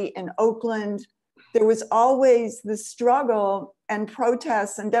party in Oakland, there was always the struggle and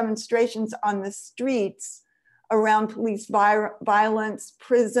protests and demonstrations on the streets around police violence,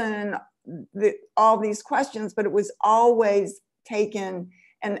 prison, all these questions, but it was always taken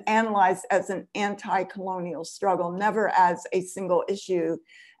and analyzed as an anti-colonial struggle, never as a single issue,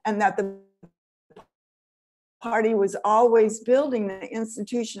 and that the party was always building the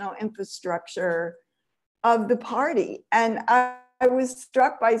institutional infrastructure of the party. And I was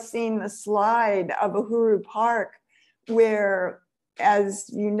struck by seeing the slide of Uhuru Park, where, as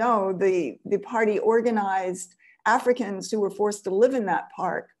you know, the party organized Africans who were forced to live in that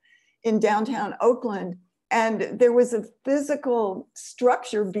park in downtown Oakland. And there was a physical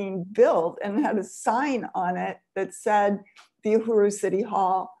structure being built and had a sign on it that said the Uhuru City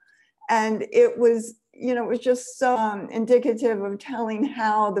Hall. And it was, you know, it was just so indicative of telling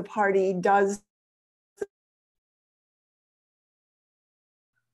how the party does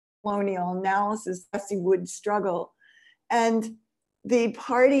colonial analysis, Bessie Wood struggle. And the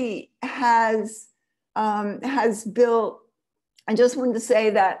party has built, I just wanted to say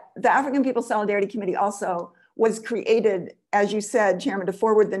that the African People's Solidarity Committee also was created, as you said, Chairman, to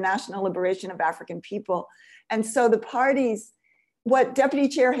forward the national liberation of African people. And so the parties, what Deputy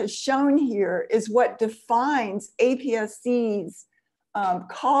Chair has shown here is what defines APSC's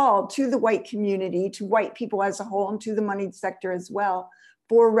call to the white community, to white people as a whole, and to the moneyed sector as well,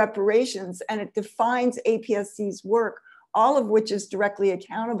 for reparations. And it defines APSC's work, all of which is directly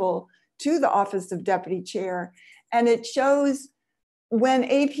accountable to the Office of Deputy Chair. And it shows when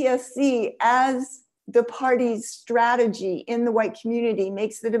APSC, as the party's strategy in the white community,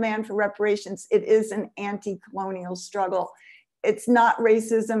 makes the demand for reparations, it is an anti-colonial struggle. It's not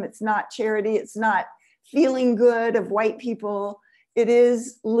racism, it's not charity, it's not feeling good of white people. It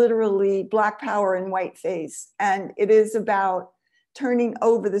is literally Black power in white face. And it is about turning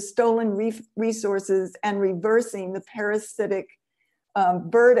over the stolen resources and reversing the parasitic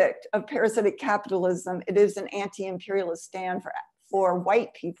verdict of parasitic capitalism. It is an anti-imperialist stand for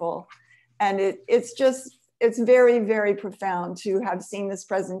white people. And it's very, very profound to have seen this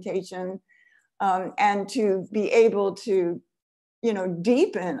presentation and to be able to, you know,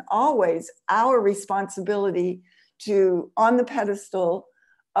 deepen always our responsibility to, on the pedestal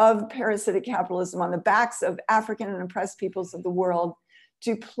of parasitic capitalism, on the backs of African and oppressed peoples of the world,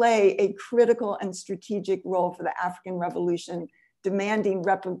 to play a critical and strategic role for the African revolution, demanding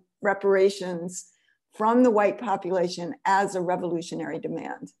reparations from the white population as a revolutionary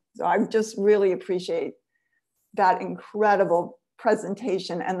demand. So I just really appreciate that incredible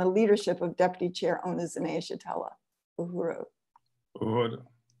presentation and the leadership of Deputy Chair Zene Yeshitela. Uhuru. Uhuru.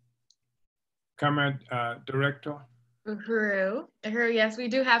 Comrade Director. Uhuru, yes, we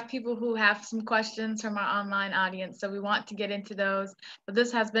do have people who have some questions from our online audience, so we want to get into those. But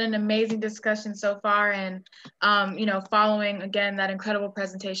this has been an amazing discussion so far, and you know, following again that incredible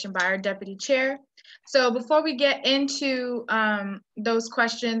presentation by our Deputy Chair. So before we get into those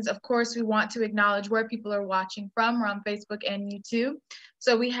questions, of course, we want to acknowledge where people are watching from. We're on Facebook and YouTube.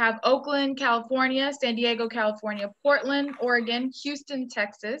 So we have Oakland, California, San Diego, California, Portland, Oregon, Houston,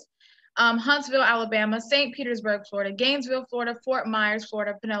 Texas, Huntsville, Alabama, St. Petersburg, Florida, Gainesville, Florida, Fort Myers,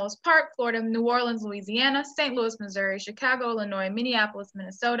 Florida, Pinellas Park, Florida, New Orleans, Louisiana, St. Louis, Missouri, Chicago, Illinois, Minneapolis,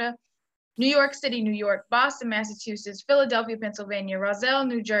 Minnesota, New York City, New York, Boston, Massachusetts, Philadelphia, Pennsylvania, Roselle,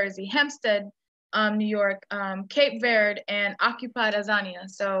 New Jersey, Hempstead, New York, Cape Verde, and Occupied Azania.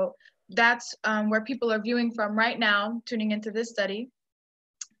 So that's where people are viewing from right now, tuning into this study.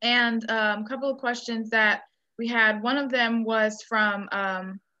 And a couple of questions that we had. One of them was from,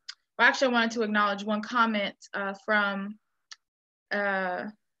 well, actually I wanted to acknowledge one comment from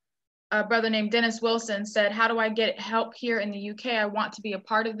a brother named Dennis Wilson said, how do I get help here in the UK? I want to be a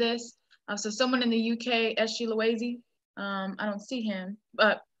part of this. So someone in the UK, SG Luwezi, I don't see him,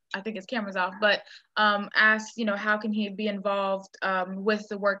 but I think his camera's off, but asked, how can he be involved with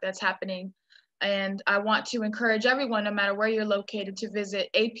the work that's happening? And I want to encourage everyone, no matter where you're located, to visit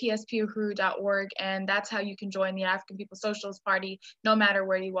APSP-Uhuru.org, and that's how you can join the African People's Socialist Party, no matter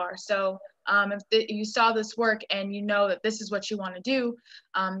where you are. So if you saw this work and you know that this is what you want to do,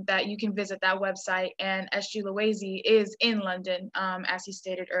 that you can visit that website. And SG Luwezi is in London, as he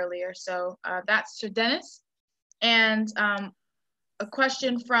stated earlier. So that's to Dennis. And I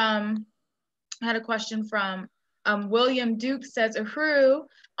had a question from William Duke says, Uhuru,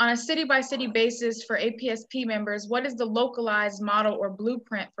 on a city-by-city basis for APSP members, what is the localized model or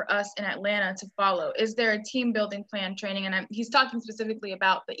blueprint for us in Atlanta to follow? Is there a team building plan training? And he's talking specifically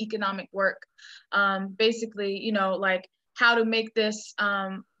about the economic work, basically, like how to make this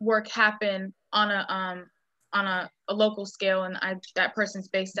work happen on a local scale. And that person's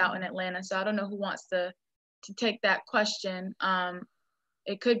based out in Atlanta. So I don't know who wants to take that question.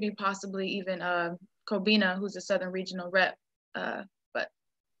 It could be possibly even Kobina, who's a Southern Regional Rep, but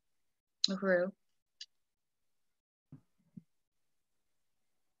Uhuru.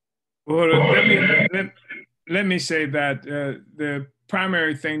 Well, let me say that the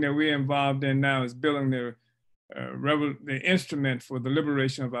primary thing that we're involved in now is building the instrument for the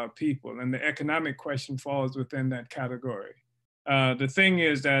liberation of our people, and the economic question falls within that category. The thing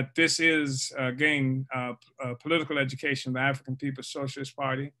is that this is, again, political education of the African People's Socialist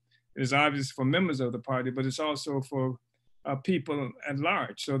Party. It is obvious for members of the party, but it's also for people at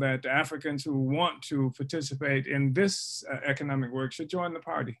large, so that the Africans who want to participate in this economic work should join the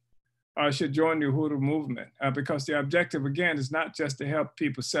party, should join the Uhuru movement, because the objective, again, is not just to help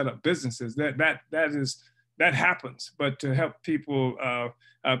people set up businesses. That happens, but to help people,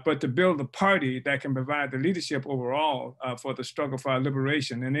 but to build a party that can provide the leadership overall for the struggle for our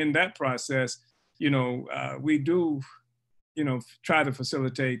liberation. And in that process, we do, try to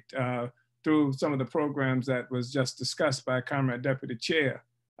facilitate through some of the programs that was just discussed by Comrade Deputy Chair,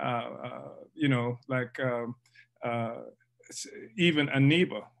 like even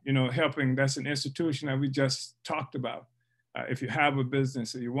ANIBA, helping, that's an institution that we just talked about. If you have a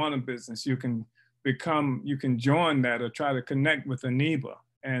business or you want a business, you can join that or try to connect with ANIBA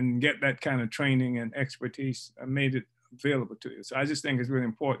and get that kind of training and expertise made it available to you. So I just think it's really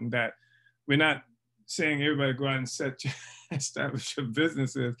important that we're not saying everybody go out and establish your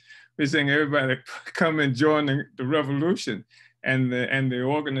businesses. We're saying everybody come and join the revolution and the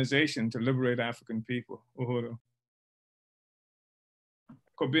organization to liberate African people. Uhuru.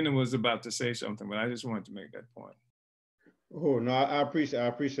 Kobina was about to say something, but I just wanted to make that point. Oh no, I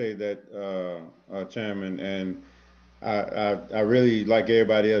appreciate that, Chairman, and I really, like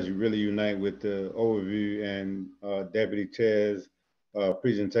everybody else, you really unite with the overview and Deputy Chair's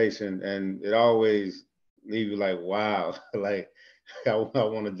presentation, and it always leaves you like, wow, like I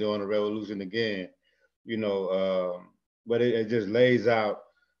want to join the revolution again, but it just lays out,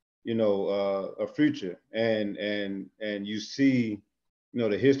 a future, and you see,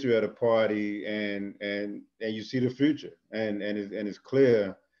 the history of the party, and you see the future, and it's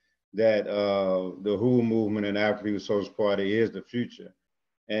clear that the Uhuru movement and the African People's Socialist Party is the future.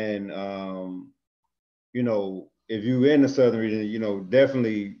 And if you're in the Southern region,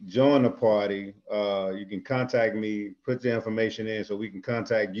 definitely join the party. You can contact me, put your information in so we can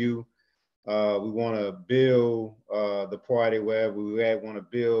contact you. We want to build the party wherever we're at, want to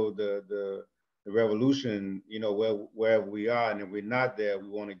build the revolution, wherever we are. And if we're not there, we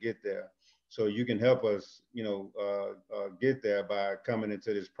want to get there. So you can help us, get there by coming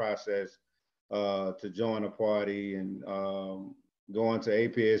into this process to join the party and going to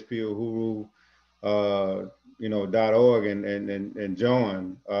APSP-Uhuru, .org and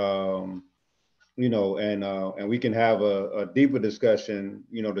join, and we can have a deeper discussion,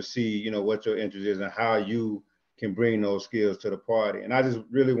 to see, what your interest is and how you can bring those skills to the party. And I just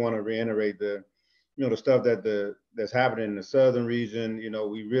really want to reiterate the stuff that's happening in the Southern region.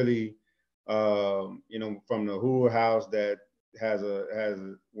 We really, from the Uhuru House that has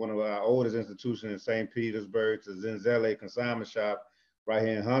one of our oldest institutions in St. Petersburg to Zenzele Consignment Shop right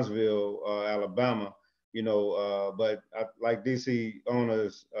here in Huntsville, Alabama. But like DC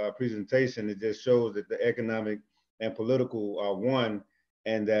owner's presentation, it just shows that the economic and political are one,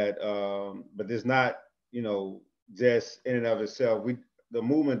 and that, but it's not, just in and of itself. The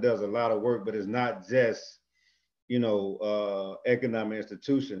movement does a lot of work, but it's not just, economic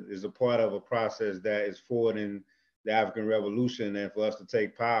institutions. It's a part of a process that is forwarding the African Revolution and for us to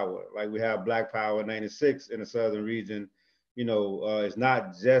take power. Like we have Black Power 96 in the Southern region, it's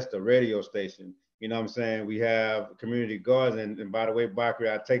not just a radio station. You know what I'm saying? We have community gardens, and by the way, Bakari,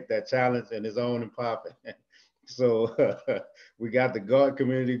 I take that challenge and it's on and popping. So we got the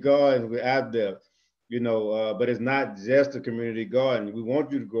community garden, we're out there, but it's not just a community garden. We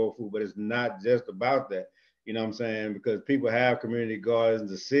want you to grow food, but it's not just about that. You know what I'm saying? Because people have community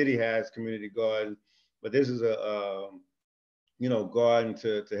gardens, the city has community gardens, but this is a garden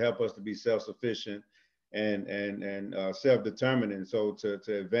to help us to be self-sufficient and self-determining. So to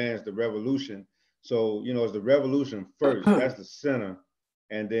advance the revolution. So, it's the revolution first, that's the center.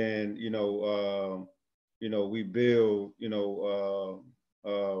 And then, we build,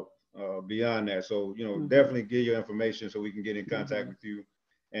 beyond that. So, definitely give your information so we can get in contact with you,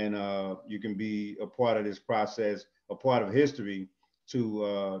 and you can be a part of this process, a part of history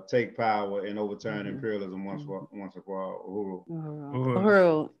to take power and overturn imperialism once and for all.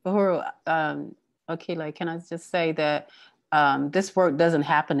 Uhuru, Akile, can I just say that this work doesn't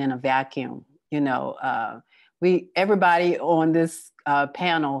happen in a vacuum. Everybody on this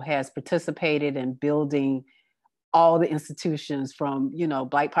panel has participated in building all the institutions from,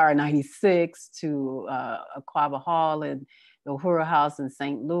 Black Power 96 to Aquaba Hall and the Uhuru House in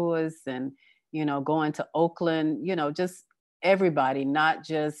St. Louis, and, going to Oakland, just everybody, not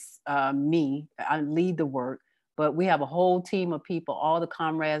just me. I lead the work, but we have a whole team of people. All the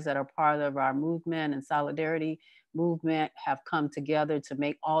comrades that are part of our movement and solidarity movement have come together to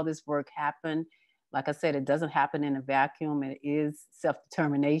make all this work happen. Like I said, it doesn't happen in a vacuum. It is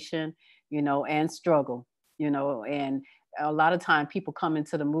self-determination, and struggle, and a lot of time people come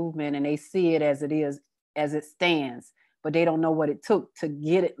into the movement and they see it as it is, as it stands, but they don't know what it took to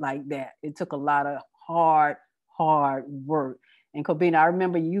get it like that. It took a lot of hard work. And Kobina, I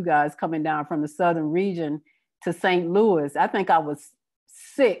remember you guys coming down from the southern region to St. Louis. I think I was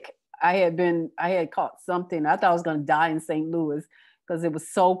sick. I had caught something. I thought I was going to die in St. Louis because it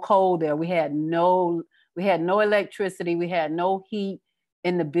was so cold there. We had no electricity. We had no heat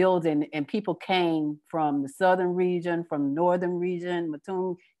in the building, and people came from the southern region, from northern region.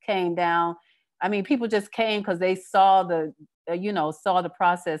 Matumb came down. I mean, people just came because they saw the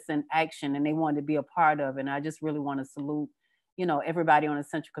process in action, and they wanted to be a part of it. And I just really want to salute, everybody on the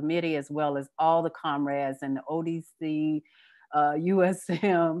Central Committee, as well as all the comrades and the ODC,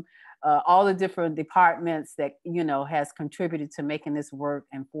 USM, all the different departments that, has contributed to making this work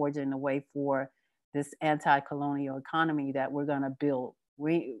and forging the way for this anti-colonial economy that we're going to build.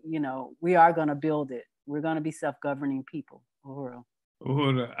 We are going to build it. We're going to be self-governing people. Uhuru,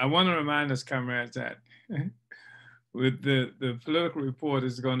 I want to remind us, comrades, that with the political report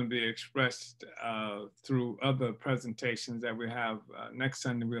is going to be expressed through other presentations that we have. Next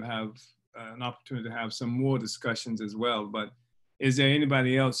Sunday, we'll have an opportunity to have some more discussions as well. But is there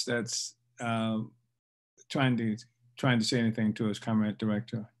anybody else that's trying to say anything to us, Comrade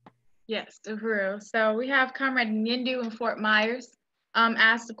Director? Yes, Uhuru. So we have Comrade Nyindu in Fort Myers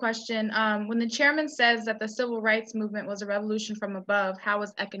asked the question, when the chairman says that the civil rights movement was a revolution from above, how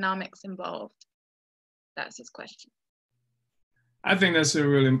was economics involved? That's his question. I think that's a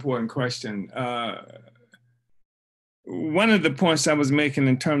really important question. One of the points I was making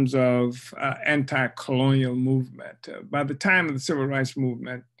in terms of anti-colonial movement, by the time of the civil rights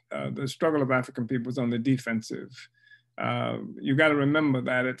movement, the struggle of African people was on the defensive. You got to remember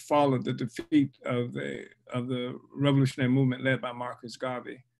that it followed the defeat of the revolutionary movement led by Marcus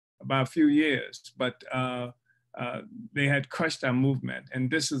Garvey by a few years, but they had crushed our movement. And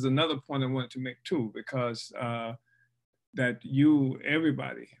this is another point I wanted to make too, because that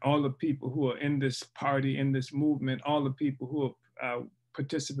everybody, all the people who are in this party, in this movement, all the people who are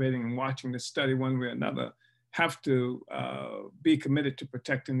participating and watching this study one way or another, have to be committed to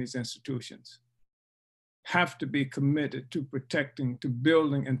protecting these institutions, have to be committed to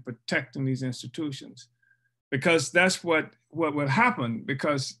building and protecting these institutions. Because that's what will happen,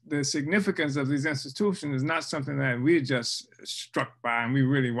 because the significance of these institutions is not something that we're just struck by and we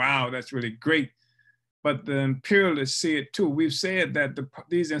really, wow, that's really great. But the imperialists see it too. We've said that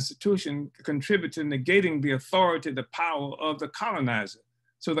these institutions contribute to negating the authority, the power of the colonizer.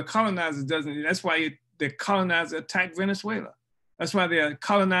 So the colonizer that's why the colonizer attacked Venezuela. That's why the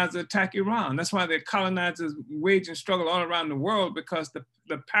colonizer attacked Iran. That's why the colonizers wage and struggle all around the world, because the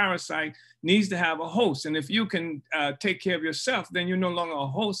parasite needs to have a host. And if you can take care of yourself, then you're no longer a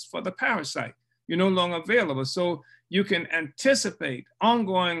host for the parasite. You're no longer available. So you can anticipate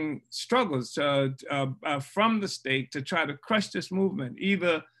ongoing struggles from the state to try to crush this movement,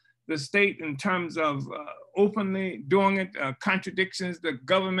 either the state in terms of openly doing it, contradictions, the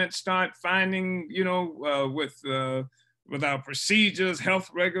government start finding, with with our procedures, health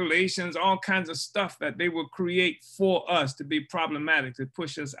regulations, all kinds of stuff that they will create for us to be problematic, to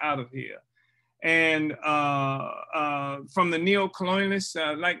push us out of here. And from the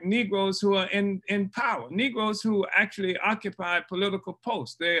neo-colonialists, like Negroes who are in power, Negroes who actually occupy political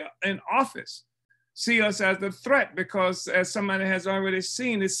posts, they're in office, see us as the threat because, as somebody has already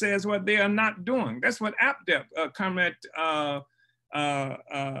seen, it says what they are not doing. That's what APDEP, Comrade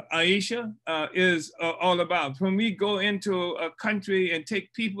Aisha, is all about. When we go into a country and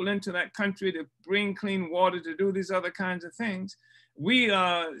take people into that country to bring clean water, to do these other kinds of things, we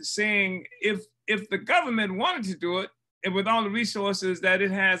are saying if the government wanted to do it, and with all the resources that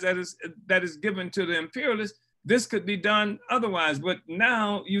it has that is given to the imperialists, this could be done otherwise. But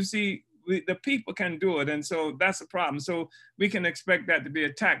now you see the people can do it, and so that's a problem. So we can expect that to be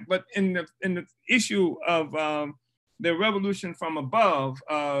attacked. But in the issue of the revolution from above,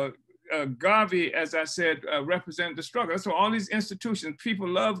 Garvey, as I said, represent the struggle. So all these institutions, people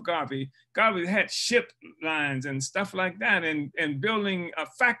love Garvey. Garvey had ship lines and stuff like that, and building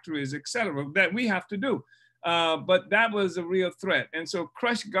factories, et cetera, that we have to do. But that was a real threat. And so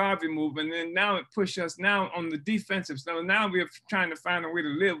crush Garvey movement, and now it pushed us now on the defensive. So now we're trying to find a way to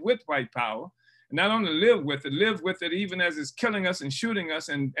live with white power. And not only live with it even as it's killing us and shooting us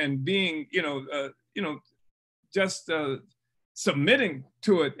and being, just submitting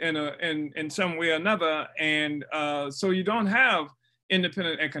to it in some way or another. And so you don't have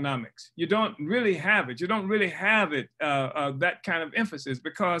independent economics. You don't really have it. You don't really have it, that kind of emphasis,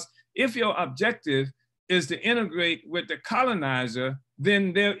 because if your objective is to integrate with the colonizer,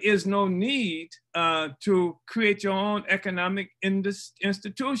 then there is no need to create your own economic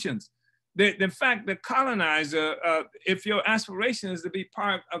institutions. In fact, the colonizer, if your aspiration is to be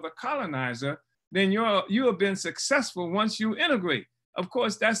part of a colonizer, then you have been successful once you integrate. Of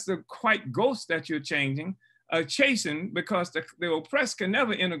course, that's the white ghost that you're chasing, because the oppressed can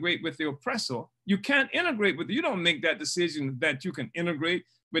never integrate with the oppressor. You can't integrate with, you don't make that decision that you can integrate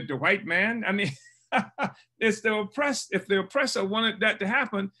with the white man. I mean, it's the oppressed. If the oppressor wanted that to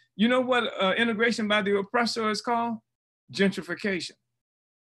happen, you know what integration by the oppressor is called? Gentrification.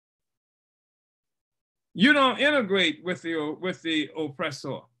 You don't integrate with the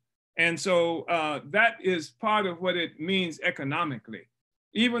oppressor. And so that is part of what it means economically.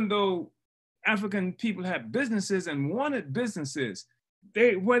 Even though African people had businesses and wanted businesses,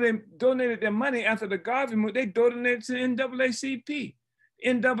 when they donated their money after the Garvey move, they donated to NAACP.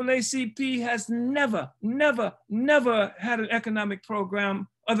 NAACP has never had an economic program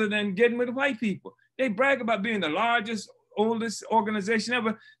other than getting with white people. They brag about being the largest, oldest organization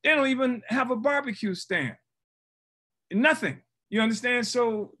ever. They don't even have a barbecue stand. Nothing. You understand?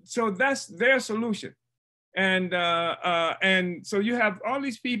 So that's their solution. And so you have all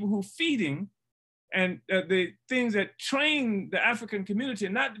these people who feeding and the things that train the African community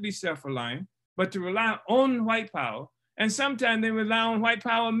not to be self-reliant, but to rely on white power. And sometimes they rely on white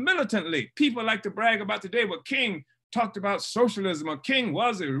power militantly. People like to brag about today what King talked about socialism, or King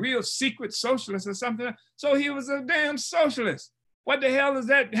was a real secret socialist or something. So he was a damn socialist. What the hell does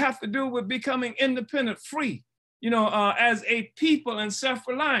that have to do with becoming independent, free? As a people and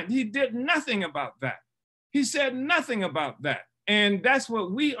self-reliant. He did nothing about that. He said nothing about that. And that's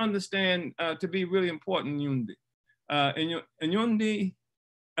what we understand to be really important in Undi.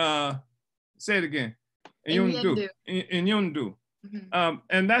 Say it again. In Yundu. Mm-hmm.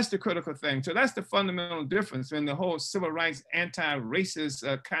 And that's the critical thing. So that's the fundamental difference in the whole civil rights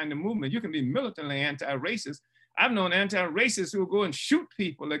anti-racist kind of movement. You can be militantly anti-racist. I've known anti-racists who will go and shoot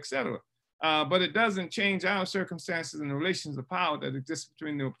people, etc. But it doesn't change our circumstances and the relations of power that exist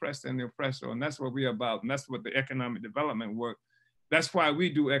between the oppressed and the oppressor. And that's what we're about. And that's what the economic development work. That's why we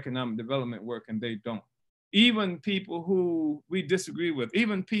do economic development work and they don't. Even people who we disagree with,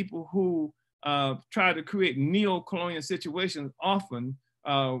 even people who try to create neo-colonial situations often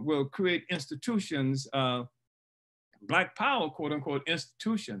will create institutions, Black power, quote unquote,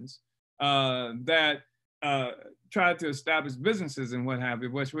 institutions that try to establish businesses and what have you,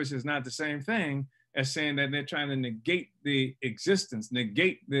 which is not the same thing as saying that they're trying to negate the existence,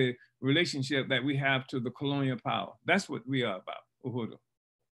 negate the relationship that we have to the colonial power. That's what we are about, Uhuru.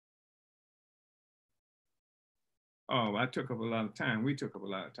 Oh, I took up a lot of time. We took up a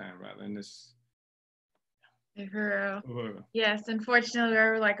lot of time, rather, in this. Uhuru. Yes, unfortunately,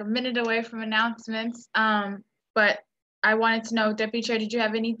 we're like a minute away from announcements. But I wanted to know, Deputy Chair, did you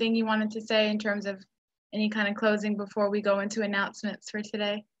have anything you wanted to say in terms of any kind of closing before we go into announcements for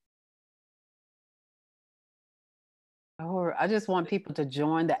today? Oh, I just want people to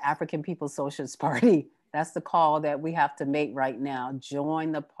join the African People's Socialist Party. That's the call that we have to make right now.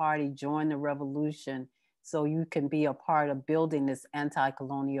 Join the party, join the revolution, so you can be a part of building this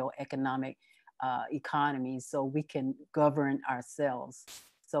anti-colonial economic economy so we can govern ourselves.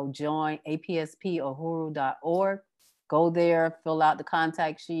 So join APSP-Uhuru.org, go there, fill out the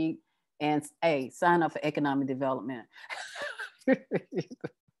contact sheet, and hey, sign up for economic development.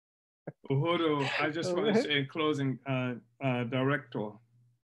 Uhuru, I just want to say in closing, Director,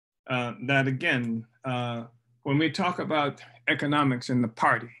 that again, when we talk about economics in the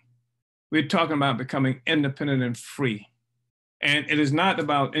party, we're talking about becoming independent and free. And it is not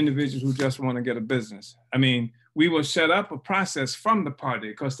about individuals who just want to get a business. I mean, we will set up a process from the party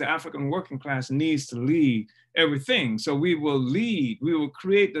because the African working class needs to lead everything. So we will lead, we will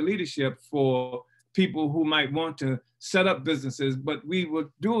create the leadership for people who might want to set up businesses, but we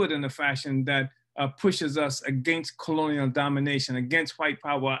will do it in a fashion that pushes us against colonial domination, against white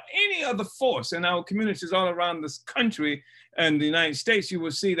power, any other force. In our communities all around this country and the United States, you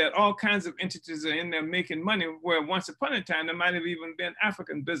will see that all kinds of entities are in there making money, where once upon a time, there might have even been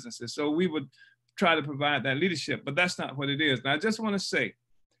African businesses. So we would try to provide that leadership, but that's not what it is. Now, I just want to say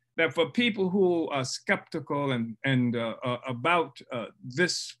that for people who are skeptical and about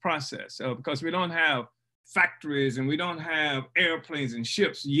this process, because we don't have factories and we don't have airplanes and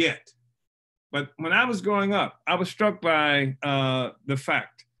ships yet. But when I was growing up, I was struck by the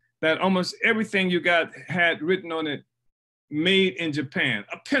fact that almost everything you got had written on it, made in Japan.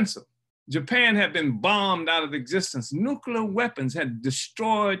 A pencil. Japan had been bombed out of existence. Nuclear weapons had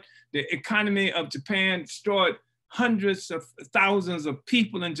destroyed the economy of Japan, destroyed hundreds of thousands of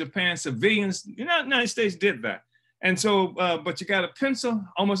people in Japan, civilians. The United States did that. And so, but you got a pencil,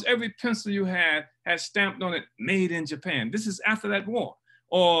 almost every pencil you had stamped on it, made in Japan. This is after that war.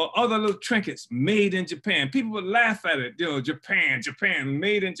 Or other little trinkets, made in Japan. People would laugh at it, Japan,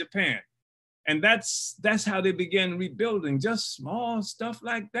 made in Japan. And that's how they began rebuilding, just small stuff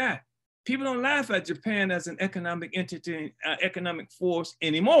like that. People don't laugh at Japan as an economic entity, economic force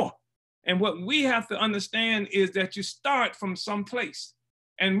anymore. And what we have to understand is that you start from someplace.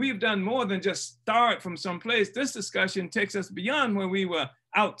 And we've done more than just start from someplace. This discussion takes us beyond when we were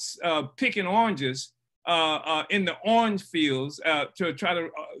out picking oranges in the orange fields to try to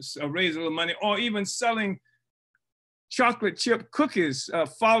raise a little money, or even selling chocolate chip cookies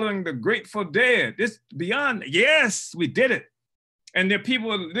following the Grateful Dead. This beyond, yes, we did it. And there are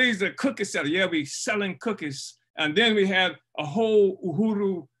people, these are cookie sellers. Yeah, we selling cookies. And then we have a whole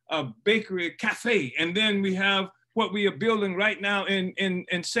Uhuru bakery cafe. And then we have what we are building right now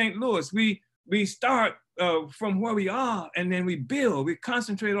in St. Louis. We start from where we are, and then we build. We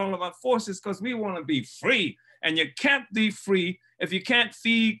concentrate all of our forces because we want to be free. And you can't be free if you can't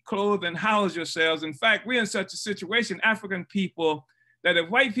feed, clothe, and house yourselves. In fact, we're in such a situation, African people, that if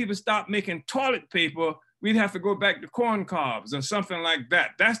white people stop making toilet paper, we'd have to go back to corn cobs or something like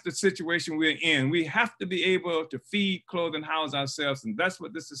that. That's the situation we're in. We have to be able to feed, clothe, and house ourselves. And that's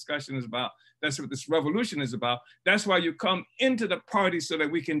what this discussion is about. That's what this revolution is about. That's why you come into the party, so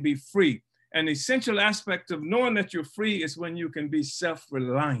that we can be free. An essential aspect of knowing that you're free is when you can be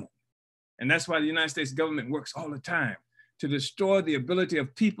self-reliant. And that's why the United States government works all the time to destroy the ability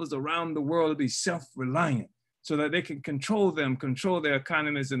of peoples around the world to be self-reliant, so that they can control their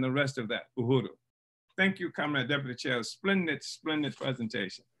economies and the rest of that. Uhuru. Thank you, Comrade Deputy Chair. Splendid, splendid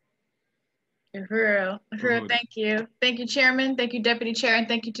presentation. Uhuru, thank you. Thank you, Chairman. Thank you, Deputy Chair. And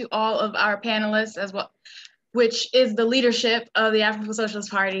thank you to all of our panelists as well, which is the leadership of the African Socialist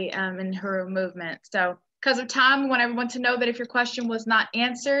Party and Uhuru movement. So because of time, we want everyone to know that if your question was not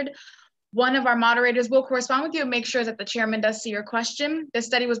answered, one of our moderators will correspond with you and make sure that the chairman does see your question. This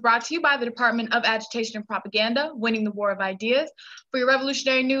study was brought to you by the Department of Agitation and Propaganda, Winning the War of Ideas. For your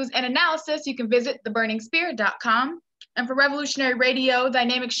revolutionary news and analysis, you can visit theburningspear.com. And for revolutionary radio,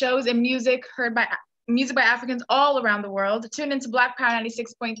 dynamic shows, and music by Africans all around the world, tune into Black Power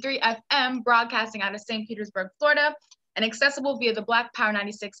 96.3 FM, broadcasting out of St. Petersburg, Florida, and accessible via the Black Power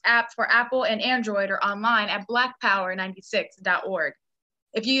 96 app for Apple and Android, or online at blackpower96.org.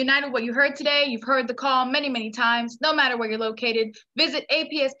 If you unite with what you heard today, you've heard the call many, many times, no matter where you're located, visit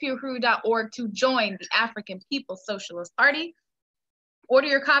APSP-Uhuru.org to join the African People's Socialist Party. Order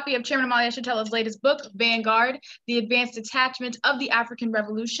your copy of Chairman Amalia Yeshitela's latest book, Vanguard, The Advanced Detachment of the African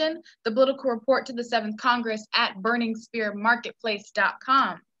Revolution, the political report to the 7th Congress at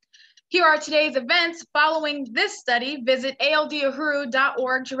burningspearmarketplace.com. Here are today's events. Following this study, visit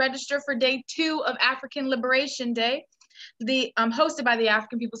ALDUhuru.org to register for day 2 of African Liberation Day, hosted by the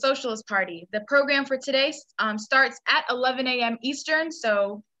African People's Socialist Party. The program for today starts at 11 a.m. Eastern.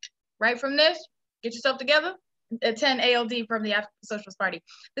 So right from this, get yourself together, attend ALD from the African Socialist Party.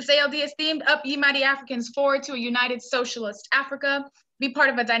 This ALD is themed Up Ye Mighty Africans, Forward to a United Socialist Africa. Be part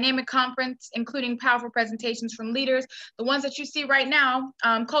of a dynamic conference, including powerful presentations from leaders, the ones that you see right now,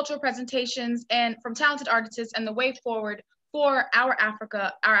 cultural presentations and from talented artists, and the way forward for our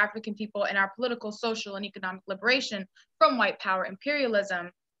Africa, our African people, and our political, social, and economic liberation from white power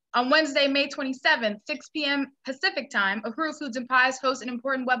imperialism. On Wednesday, May 27th, 6 p.m. Pacific time, Uhuru Foods and Pies hosts an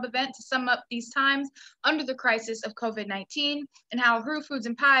important web event to sum up these times under the crisis of COVID-19 and how Uhuru Foods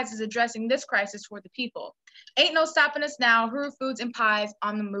and Pies is addressing this crisis for the people. Ain't no stopping us now, Uhuru Foods and Pies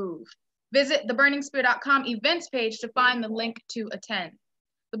on the move. Visit theburningspear.com events page to find the link to attend.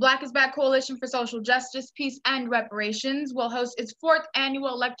 The Black is Back Coalition for Social Justice, Peace, and Reparations will host its 4th annual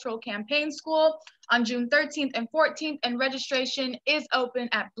electoral campaign school on June 13th and 14th, and registration is open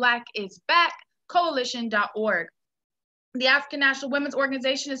at blackisbackcoalition.org. The African National Women's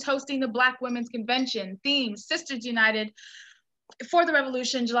Organization is hosting the Black Women's Convention, theme Sisters United for the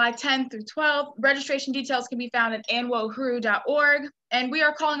Revolution, July 10th through 12th. Registration details can be found at anwohuru.org. And we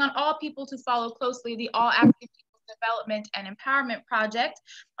are calling on all people to follow closely the All African Peoples Development and Empowerment Project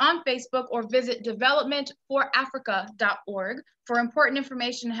on Facebook, or visit developmentforafrica.org for important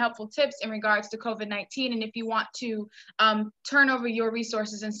information and helpful tips in regards to COVID-19. And if you want to turn over your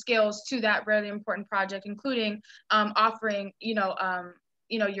resources and skills to that really important project, including offering,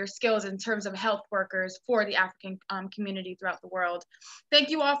 your skills in terms of health workers for the African community throughout the world. Thank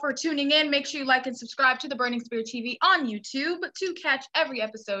you all for tuning in. Make sure you like and subscribe to the Burning Spear TV on YouTube to catch every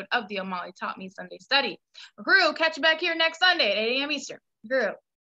episode of the Omali Taught Me Sunday Study. Uhuru, catch you back here next Sunday at 8 a.m. Eastern. Uhuru.